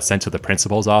who just got sent to the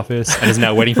principal's office and is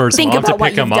now waiting for his Think mom to about what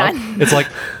pick him you've up. done. It's like,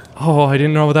 oh, I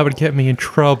didn't know that would get me in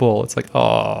trouble. It's like,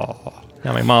 oh.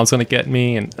 now my mom's gonna get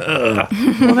me, and Well,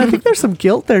 and I think there's some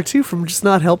guilt there too from just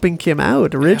not helping Kim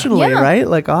out originally, Yeah. right?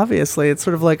 Like obviously it's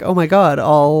sort of like, oh my god,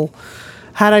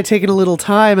 had I taken a little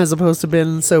time as opposed to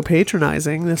been so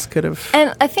patronizing, this could have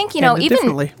And I think, you know, ended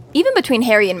differently. even between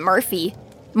Harry and Murphy,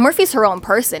 Murphy's her own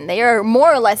person. They are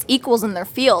more or less equals in their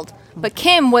field. But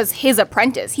Kim was his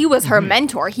apprentice. He was her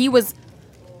mentor. He was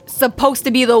supposed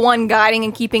to be the one guiding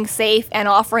and keeping safe and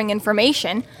offering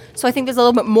information. So I think there's a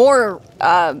little bit more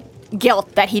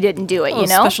guilt that he didn't do it, you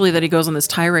know? Especially that he goes on this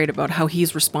tirade about how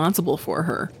he's responsible for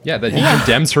her. yeah, that he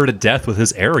condemns her to death with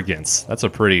his arrogance. That's a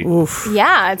pretty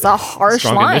Yeah, it's a harsh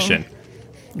strong line. admission.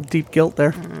 Deep guilt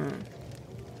there.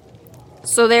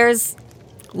 So there's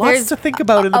Lots to think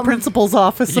about in the principal's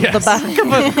office of the Yes. back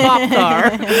of a cop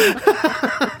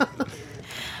car.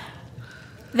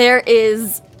 there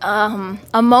is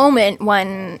a moment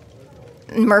when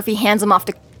Murphy hands him off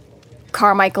to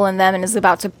Carmichael and them and is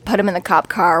about to put him in the cop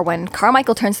car when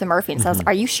Carmichael turns to Murphy and says,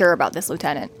 "Are you sure about this,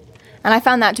 Lieutenant?" And I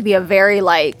found that to be a very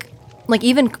like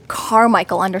even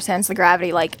Carmichael understands the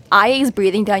gravity. Like, IA's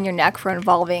breathing down your neck for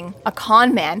involving a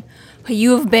con man who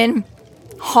you have been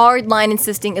hardline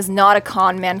insisting is not a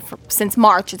con man since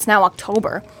March. It's now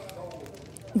October.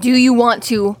 Do you want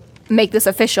to make this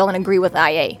official and agree with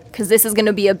IA? Because this is going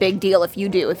to be a big deal if you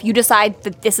do. If you decide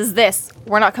that this is this,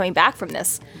 we're not coming back from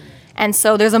this. And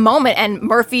so there's a moment, and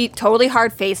Murphy, totally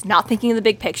hard-faced, not thinking of the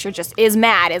big picture, just is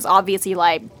mad, is obviously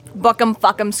like, book him,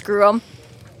 fuck him, screw him.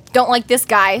 Don't like this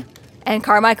guy. And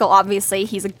Carmichael, obviously,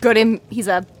 he's a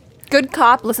good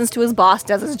cop, listens to his boss,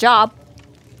 does his job.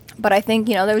 But I think,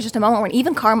 you know, there was just a moment when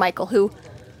even Carmichael, who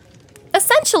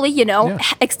essentially, you know,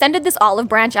 extended this olive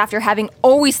branch after having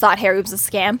always thought Harry was a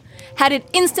scam, had it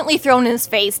instantly thrown in his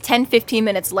face 10, 15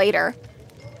 minutes later,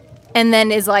 and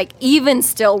then is like even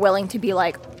still willing to be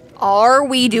like, are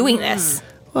we doing this?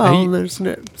 Well, He- there's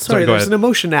Sorry, go there's ahead. an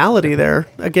emotionality there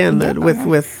again that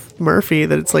with Murphy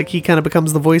that it's like he kind of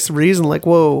becomes the voice of reason. Like,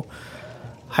 whoa,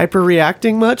 hyper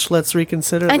reacting much? Let's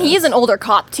reconsider. And he this. is an older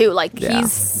cop too. Like Yeah.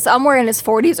 he's somewhere in his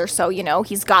 40s or so, you know.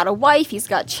 He's got a wife, he's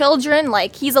got children,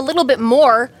 like he's a little bit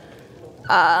more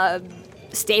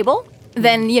stable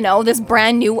than, you know, this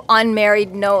brand new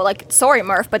unmarried, sorry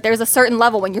Murph, but there's a certain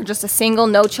level when you're just a single,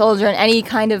 no children, any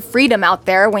kind of freedom out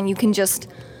there when you can just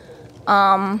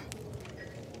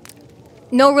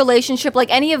no relationship, like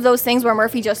any of those things where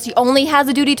Murphy she only has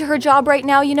a duty to her job right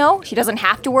now, you know? She doesn't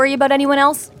have to worry about anyone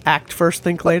else. Act first,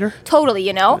 think later. Totally,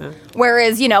 you know?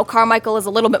 Whereas, you know, Carmichael is a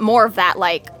little bit more of that,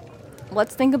 like,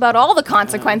 let's think about all the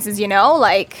consequences, you know?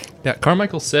 Like, Yeah,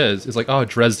 Carmichael says, it's like, oh,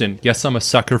 Dresden, yes, I'm a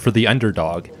sucker for the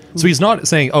underdog. So he's not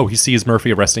saying, oh, he sees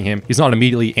Murphy arresting him. He's not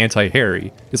immediately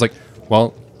anti-Harry. He's like,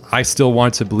 well, I still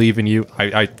want to believe in you.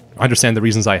 I understand the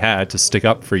reasons I had to stick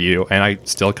up for you, and I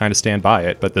still kind of stand by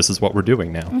it, but this is what we're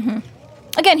doing now.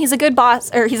 again, he's a good boss,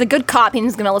 or he's a good cop, and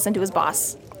he's going to listen to his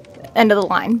boss. End of the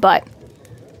line. But,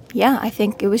 yeah, I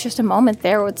think it was just a moment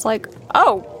there where it's like,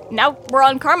 oh, now we're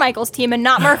on Carmichael's team and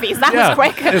not Murphy's. That was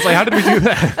quick. It's like, how did we do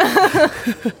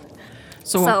that?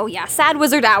 So, yeah, sad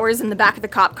wizard hours in the back of the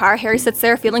cop car. Harry sits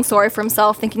there feeling sorry for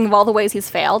himself, thinking of all the ways he's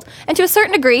failed. And to a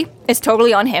certain degree, it's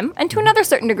totally on him. And to another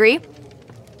certain degree,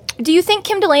 do you think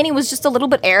Kim Delaney was just a little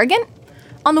bit arrogant?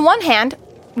 On the one hand,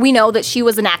 we know that she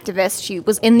was an activist. She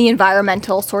was in the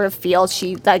environmental sort of field.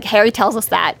 Harry tells us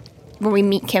that when we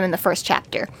meet Kim in the first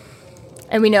chapter.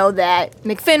 And we know that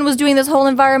McFinn was doing this whole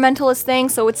environmentalist thing,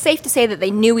 so it's safe to say that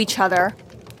they knew each other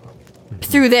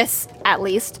through this, at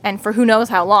least, and for who knows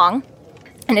how long.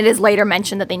 And it is later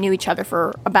mentioned that they knew each other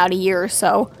for about a year or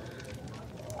so.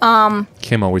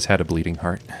 Kim always had a bleeding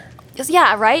heart.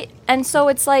 Yeah, right? And so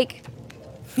it's like...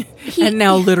 And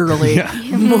now literally.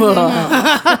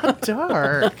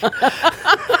 Dark.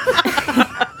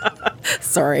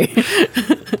 Sorry.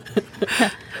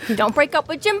 Don't break up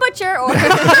with Jim Butcher or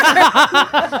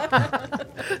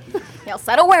he'll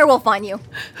set a werewolf on you.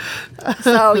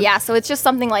 So yeah, so it's just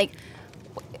something like,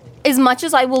 as much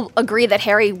as I will agree that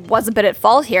Harry was a bit at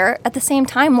fault here, at the same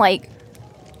time, like,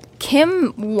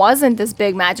 Kim wasn't this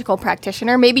big magical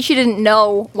practitioner. Maybe she didn't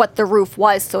know what the roof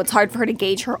was, so it's hard for her to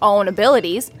gauge her own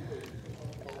abilities.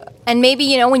 And maybe,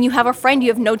 you know, when you have a friend, you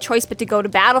have no choice but to go to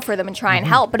battle for them and try and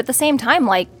help. But at the same time,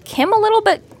 like, Kim a little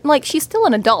bit, like, she's still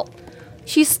an adult.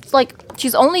 She's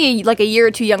only like a year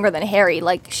or two younger than Harry.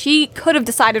 Like, she could have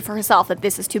decided for herself that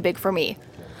this is too big for me.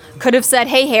 Could have said,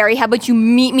 hey, Harry, how about you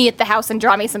meet me at the house and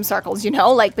draw me some circles, you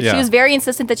know? Like, but she Yeah. was very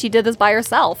insistent that she did this by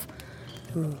herself.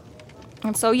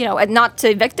 And so, you know, and not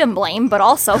to victim blame, but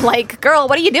also, like, girl,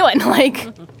 what are you doing? Like,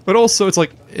 But also, it's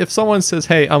like, if someone says,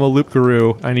 hey, I'm a loop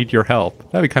guru, I need your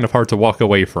help, that'd be kind of hard to walk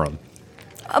away from.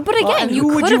 But again, and you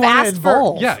who would could you have wanna asked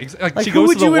involve? for. Yeah, Like, she who goes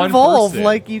would to the you one involve? person.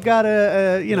 Like, you got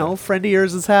a friend of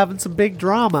yours is having some big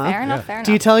drama. Fair enough. Fair enough.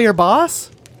 Do you tell your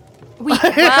boss? Well,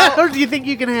 Or do you think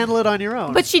you can handle it on your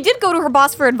own? but she did go to her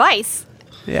boss for advice.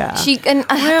 yeah.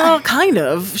 Well, kind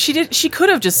of. She could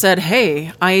have just said,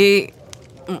 "Hey,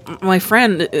 my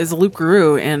friend is a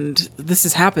loup-garou, and this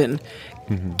has happened.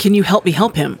 Can you help me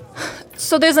help him?"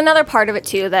 So there's another part of it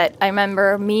too that I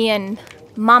remember me and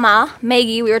Mama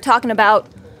Maggie, we were talking about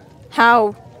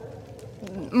how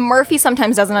Murphy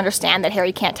sometimes doesn't understand that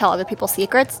Harry can't tell other people's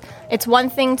secrets. It's one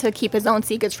thing to keep his own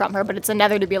secrets from her, but it's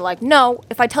another to be like, no,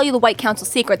 if I tell you the White Council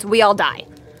secrets, we all die.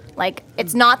 Like,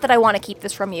 it's not that I want to keep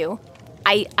this from you.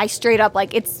 I straight up,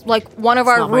 like, it's like one of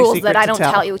our not my rules secret that I to don't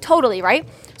tell. tell you. Totally, right?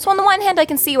 So on the one hand, I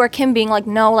can see where Kim being like,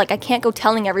 no, like, I can't go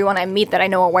telling everyone I meet that I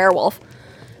know a werewolf.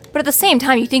 But at the same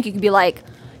time, you think you could be like,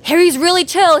 Harry's really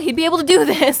chill. He'd be able to do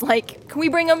this. Like, can we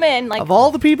bring him in? Like, Of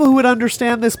all the people who would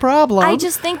understand this problem, I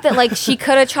just think that, like, she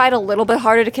could have tried a little bit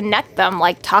harder to connect them.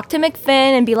 Like, talk to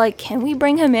McFinn and be like, can we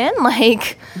bring him in?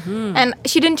 Like, and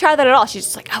she didn't try that at all. She's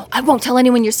just like, oh, I won't tell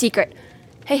anyone your secret.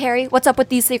 Hey, Harry, what's up with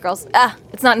these sequels?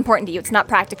 It's not important to you. It's not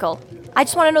practical. I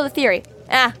just want to know the theory.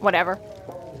 Whatever.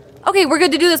 Okay, we're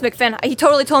good to do this, McFinn. He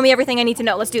totally told me everything I need to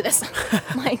know. Let's do this.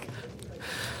 Like,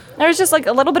 there's just, like,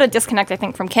 a little bit of disconnect, I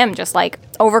think, from Kim. Just, like,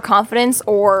 overconfidence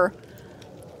or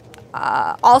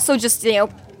also just, you know,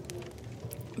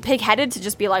 pig-headed to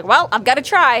just be like, well, I've got to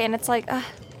try. And it's like,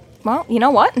 well, you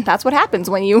know what? That's what happens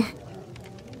when you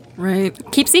Right.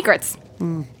 keep secrets.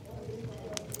 well,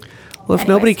 if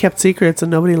nobody anyways. kept secrets and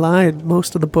nobody lied,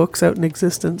 most of the books out in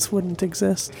existence wouldn't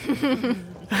exist.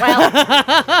 Well,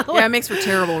 Yeah, it makes for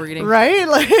terrible reading. Right?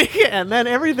 Like, and then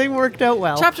everything worked out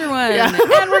well. Chapter 1,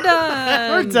 and we're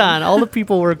done. We're done. All the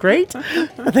people were great.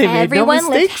 They made everyone no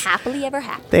lived mistakes. happily ever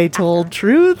after. They told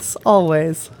truths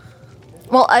always.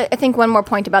 Well, I think one more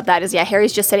point about that is, yeah,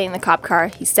 Harry's just sitting in the cop car.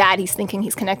 He's sad. He's thinking.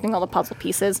 He's connecting all the puzzle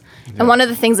pieces. And one of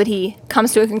the things that he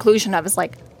comes to a conclusion of is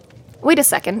like, wait a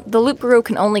second. The loup-garou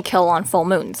can only kill on full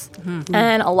moons.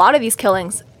 And a lot of these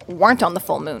killings weren't on the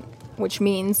full moon, which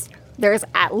means there's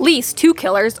at least 2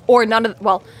 killers or none of...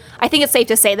 Well, I think it's safe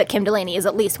to say that Kim Delaney is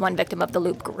at least one victim of the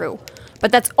loup-garou.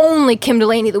 But that's only Kim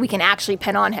Delaney that we can actually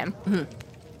pin on him.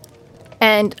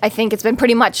 And I think it's been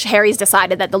pretty much Harry's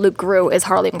decided that the loup-garou is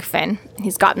Harley McFinn.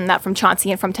 He's gotten that from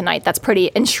Chauncey and from tonight. That's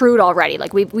pretty enshrined already.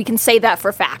 Like, we can say that for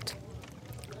a fact.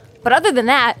 But other than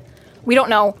that, we don't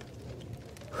know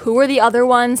who are the other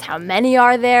ones, how many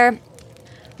are there.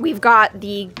 We've got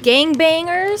the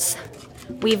gangbangers.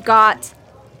 We've got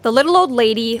the little old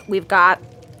lady. We've got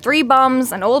 3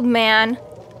 bums, an old man,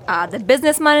 the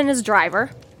businessman and his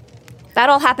driver. That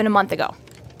all happened a month ago.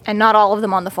 And not all of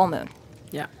them on the full moon.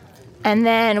 Yeah. And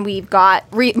then we've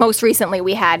got, most recently,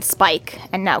 we had Spike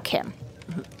and now Kim.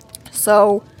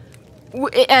 So,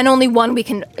 and only one we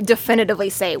can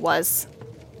definitively say was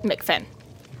McFinn.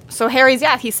 So Harry's,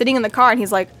 he's sitting in the car and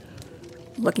he's like,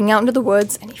 looking out into the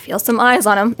woods and he feels some eyes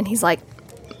on him and he's like,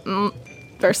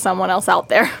 there's someone else out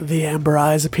there. The amber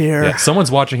eyes appear. Yeah,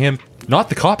 someone's watching him. Not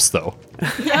the cops, though.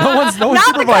 No one's Not the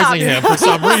supervising him for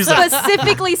some reason.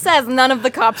 Specifically says none of the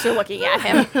cops are looking at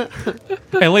him.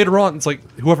 And later on, it's like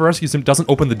whoever rescues him doesn't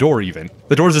open the door even.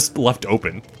 The door's just left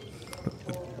open.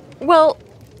 Well,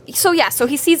 so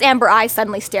he sees Amber Eyes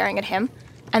suddenly staring at him,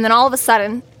 and then all of a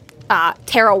sudden,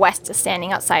 Tara West is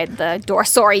standing outside the door.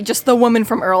 Sorry, just the woman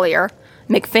from earlier,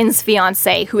 McFinn's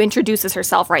fiancée, who introduces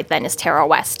herself right then as Tara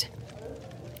West.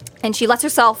 And she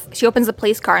opens the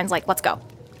police car and is like, let's go.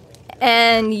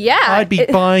 And I'd be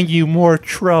buying you more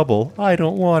trouble. I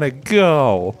don't want to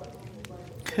go.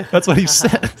 That's what he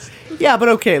says. Yeah, but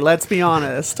okay, let's be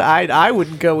honest. I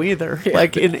wouldn't go either.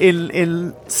 Like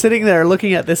in sitting there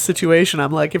looking at this situation,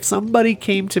 I'm like, if somebody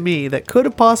came to me that could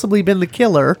have possibly been the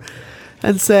killer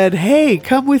and said, "Hey,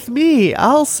 come with me,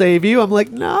 I'll save you," I'm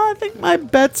like, no, I think my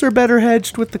bets are better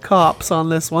hedged with the cops on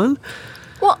this one.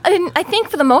 Well, and I think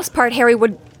for the most part, Harry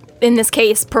would, in this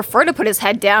case, prefer to put his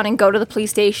head down and go to the police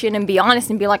station and be honest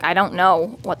and be like, I don't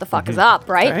know what the fuck is up,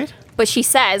 right? Right. But she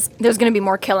says, there's going to be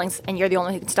more killings and you're the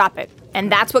only who can stop it.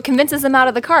 And that's what convinces him out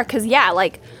of the car. Because,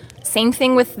 same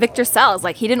thing with Victor Sells.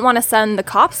 Like, he didn't want to send the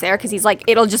cops there because he's like,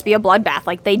 it'll just be a bloodbath.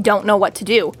 Like, they don't know what to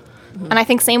do. And I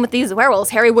think same with these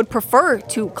werewolves. Harry would prefer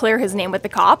to clear his name with the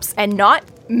cops and not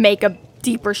make a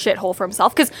deeper shithole for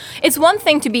himself. Because it's one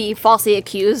thing to be falsely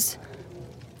accused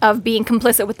of being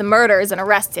complicit with the murders and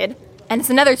arrested, and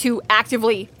it's another to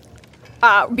actively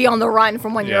be on the run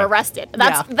from when you're Yeah. arrested.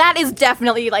 That is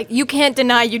definitely like you can't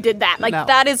deny you did that. Like No.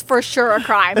 that is for sure a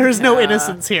crime. There's no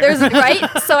innocence here. There's right.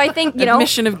 So I think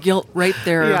Admission of guilt right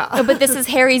there. Yeah. But this is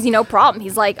Harry's problem.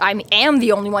 He's like, I am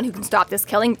the only one who can stop this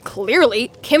killing.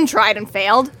 Clearly, Kim tried and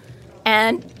failed,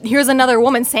 and here's another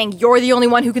woman saying you're the only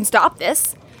one who can stop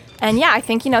this. And yeah, I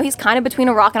think he's kind of between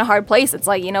a rock and a hard place. It's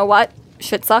like, you know what,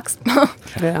 shit sucks.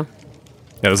 Yeah.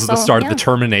 Yeah, this is the So, start yeah. of the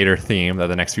Terminator theme that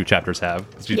the next few chapters have.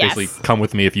 She's Yes. basically, come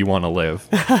with me if you want to live.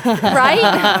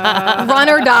 Right? Run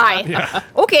or die.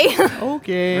 Okay.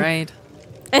 Okay. Right.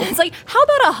 And it's like, how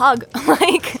about a hug?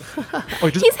 Like, Oh,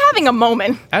 just- he's having a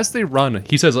moment. As they run,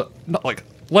 he says, not like,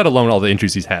 let alone all the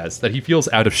injuries he has, that he feels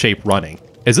out of shape running.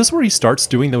 Is this where he starts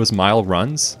doing those mile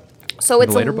runs? So In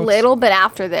it's the a later books? little bit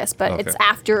after this, but Okay. it's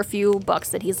after a few books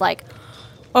that he's like,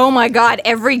 oh my God,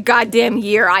 every goddamn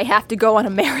year I have to go on a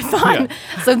marathon.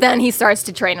 Yeah. So then he starts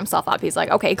to train himself up. He's like,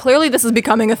 okay, clearly this is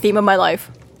becoming a theme of my life.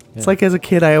 It's like as a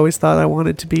kid, I always thought I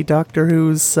wanted to be Doctor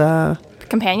Who's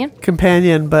Companion?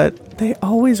 companion, but they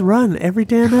always run every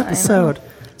damn episode.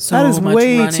 So That is much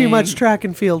way too running. much track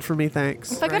and field for me,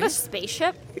 thanks. If I got a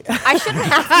spaceship, I shouldn't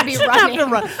have to be I running. have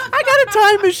to run. I got a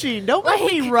time machine. Don't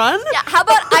make me run. Yeah, how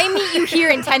about I meet you here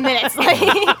in 10 minutes? Like,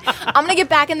 I'm gonna get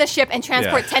back in the ship and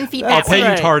transport Yeah. 10 feet I'll back. pay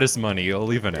right. you TARDIS money. You'll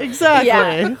leave in it. Exactly.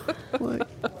 Yeah. Like,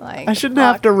 Like, I shouldn't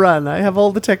have to run. I have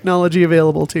all the technology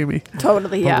available to me.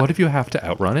 Totally, But yeah. what if you have to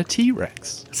outrun a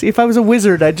T-Rex? See, if I was a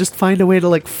wizard, I'd just find a way to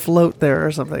like float there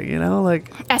or something. You know,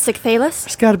 like Essek Thalos?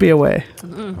 there's got to be a way.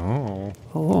 Oh.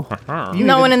 Oh,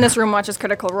 No one in this room watches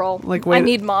Critical Role. Like, I wait-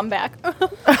 need mom back.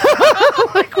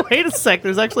 wait a sec.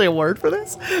 There's actually a word for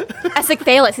this. Essek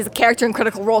Thalos, he's a character in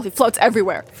Critical Role. He floats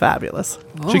everywhere. Fabulous.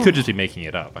 She could just be making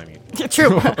it up. I mean,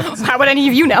 True. How would any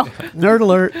of you know? Nerd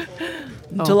alert.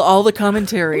 Until all the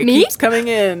commentary Me? keeps coming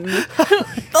in.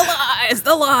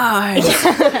 The lies.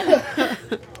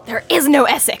 There is no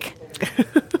Essek.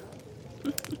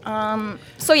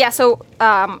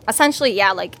 Essentially,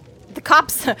 yeah, like the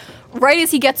cops, right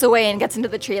as he gets away and gets into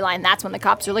the tree line, that's when the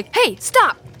cops are like, hey,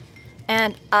 stop.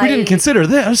 And we didn't consider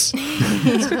this.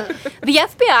 the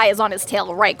FBI is on his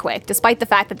tail right quick, despite the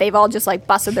fact that they've all just like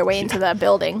busted their way into the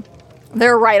building.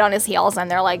 They're right on his heels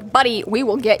and they're like, buddy, we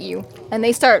will get you. And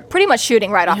they start pretty much shooting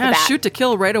right off the Yeah, bat. shoot to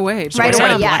kill right away. Just Right I away,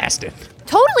 started yeah. blasting.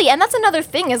 Totally, and that's another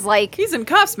thing is like, He's in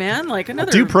cuffs, man. Like another.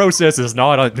 Due process is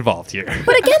not involved here.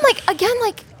 but again,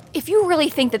 if you really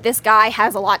think that this guy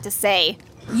has a lot to say,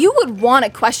 you would want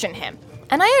to question him.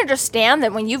 And I understand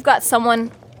that when you've got someone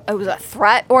who's a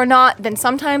threat or not, then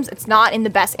sometimes it's not in the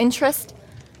best interest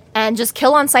and just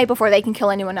kill on sight before they can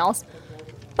kill anyone else.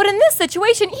 But in this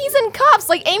situation, he's in cuffs.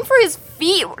 Like, aim for his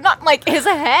feet, not like his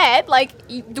head. Like,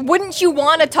 wouldn't you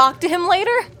want to talk to him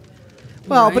later?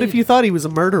 Well, but Right. if you thought he was a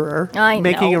murderer, I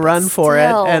making know, a but run for it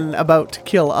still. and about to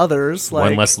kill others, like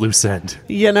One less loose end.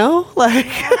 you know, like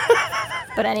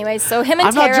But anyways, so him and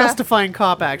I'm not Tara, justifying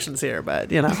cop actions here,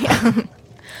 but you know,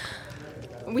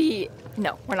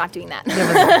 no, we're not doing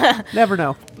that. never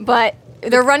know. But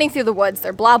they're running through the woods.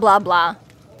 They're blah blah blah,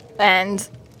 and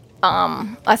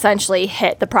essentially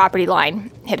hit the property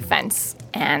line, hit a fence,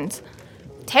 and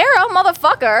Tara,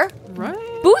 motherfucker,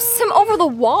 Right. boosts him over the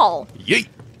wall. Yeet.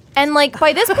 And like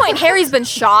by this point, Harry's been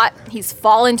shot. He's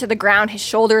fallen to the ground. His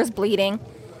shoulder is bleeding.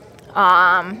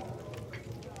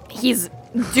 He's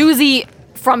doozy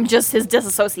from just his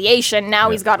disassociation. Now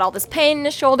he's got all this pain in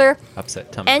his shoulder.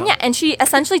 Upset tummy. And yeah, and she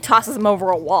essentially tosses him over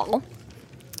a wall.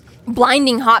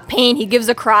 Blinding hot pain, he gives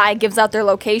a cry, gives out their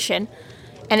location,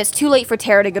 and it's too late for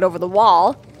Tara to get over the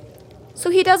wall. So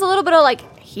he does a little bit of like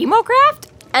hemocraft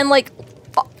and like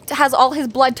has all his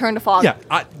blood turn to fog. Yeah,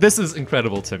 this is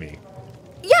incredible to me.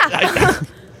 Yeah.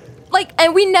 Like,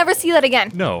 and we never see that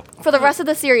again No. for the rest of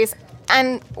the series.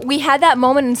 And we had that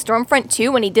moment in Stormfront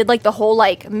 2 when he did like the whole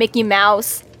like Mickey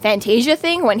Mouse Fantasia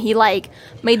thing when he like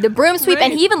made the broom sweep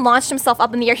and Right. he even launched himself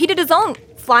up in the air. He did his own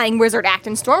flying wizard act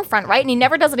in Stormfront, right? And he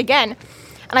never does it again.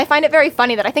 And I find it very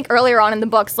funny that I think earlier on in the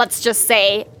books, let's just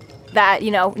say that,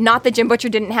 you know, not that Jim Butcher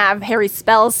didn't have Harry's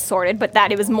spells sorted, but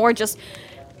that it was more just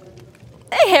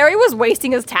Harry was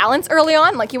wasting his talents early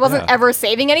on. Like, he wasn't Yeah. ever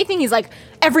saving anything. He's like,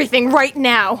 everything right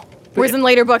now. Whereas in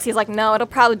later books, he's like, no, it'll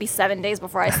probably be 7 days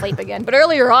before I sleep again. But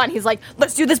earlier on, he's like,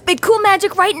 let's do this big cool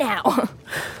magic right now.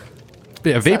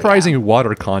 Yeah, vaporizing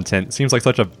water content seems like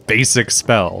such a basic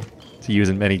spell to use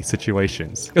in many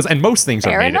situations. And most things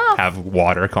Fair are made enough. have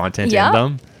water content Yeah. in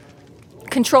them.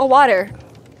 Control water.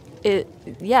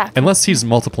 Yeah. Unless he's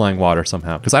multiplying water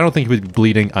somehow. Because I don't think he would be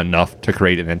bleeding enough to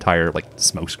create an entire like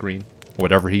smoke screen.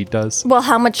 Whatever he does. Well,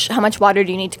 how much water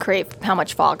do you need to create how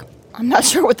much fog? I'm not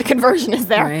sure what the conversion is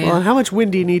there. Right. Well, and how much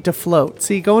wind do you need to float?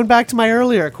 See, going back to my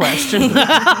earlier question,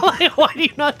 like, why do you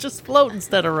not just float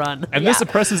instead of run? And this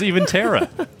impresses even Tara.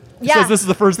 He Yeah. says this is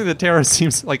the first thing that Tara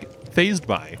seems like phased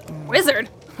by. Wizard.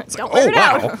 Don't Oh, wear it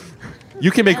wow. out. You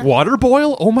can make water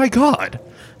boil? Oh my god.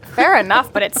 Fair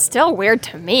enough, but it's still weird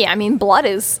to me. I mean, blood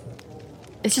is...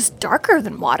 It's just darker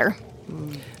than water.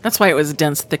 That's why it was a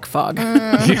dense, thick fog.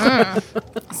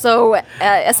 So,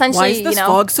 essentially, Why is this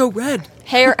fog so red?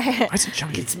 hair... Why is it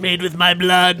chunky? It's made with my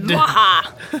blood.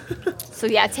 So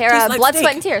yeah, Tara, Tastes like blood, steak.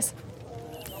 sweat, and tears.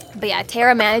 But yeah,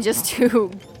 Tara manages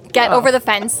to get over the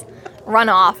fence, run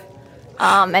off,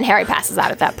 and Harry passes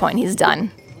out at that point. He's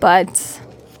done. But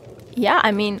yeah,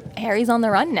 I mean, Harry's on the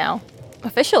run now,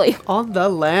 officially On the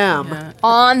lamb.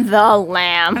 on the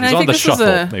lamb. And He's I on think the this was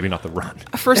shuffle, a maybe not the run.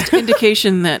 first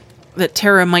indication that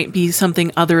Tara might be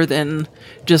something other than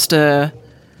just a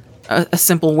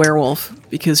simple werewolf,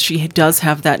 because she does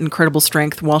have that incredible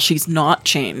strength while she's not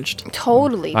changed.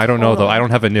 Totally. I don't know, though. totally. I don't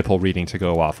have a nipple reading to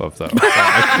go off of, though. So it's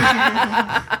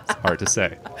hard to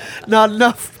say. Not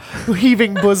enough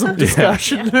heaving bosom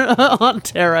discussion on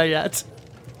Tara yet.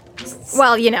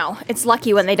 Well, you know, it's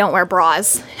lucky when they don't wear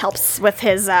bras. Helps with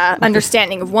his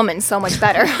understanding of woman so much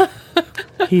better.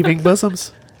 Heaving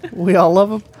bosoms. We all love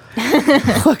them.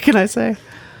 What can I say?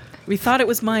 We thought it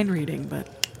was mind reading, but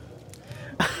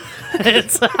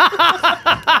It's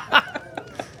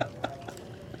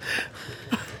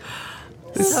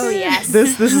So yes,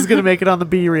 this is gonna make it on the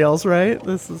B reels, right?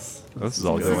 This is This is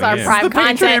all this going is our in. prime the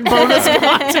content. Patreon bonus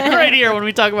content right here when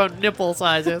we talk about nipple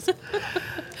sizes.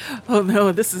 oh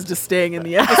no, this is just staying in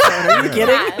the episode. Are you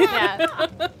kidding? Yeah.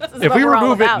 This is If what we we're all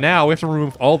remove it about. now, we have to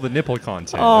remove all the nipple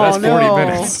content. Oh That's 40 no,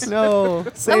 minutes. no.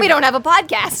 Then Save, we don't have a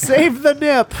podcast. save the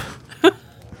nip.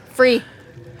 Free.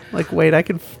 Like, wait, I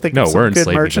can think No, of some we're good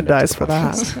enslaving the nip merchandise to for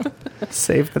the that.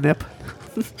 Save the nip.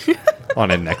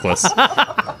 On a necklace.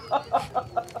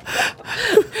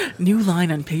 New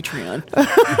line on Patreon. Do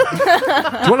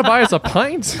you want to buy us a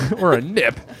pint or a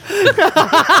nip?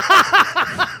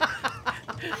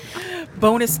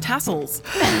 Bonus tassels.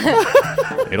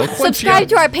 It'll quench Subscribe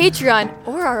to you. our Patreon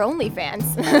or our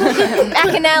OnlyFans.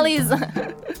 Bacchanali's.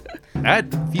 At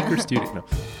Fever Studio.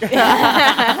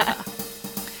 No.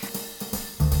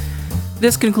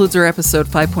 This concludes our episode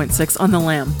 5.6 on the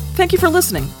Lamb. Thank you for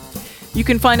listening. You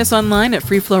can find us online at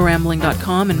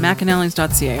freeflowrambling.com and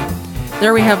macanallies.ca.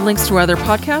 There we have links to our other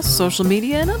podcasts, social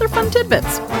media, and other fun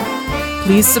tidbits.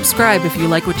 Please subscribe if you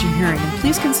like what you're hearing, and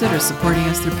please consider supporting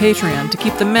us through Patreon to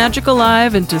keep the magic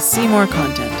alive and to see more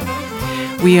content.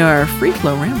 We are Free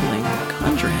Flow Rambling.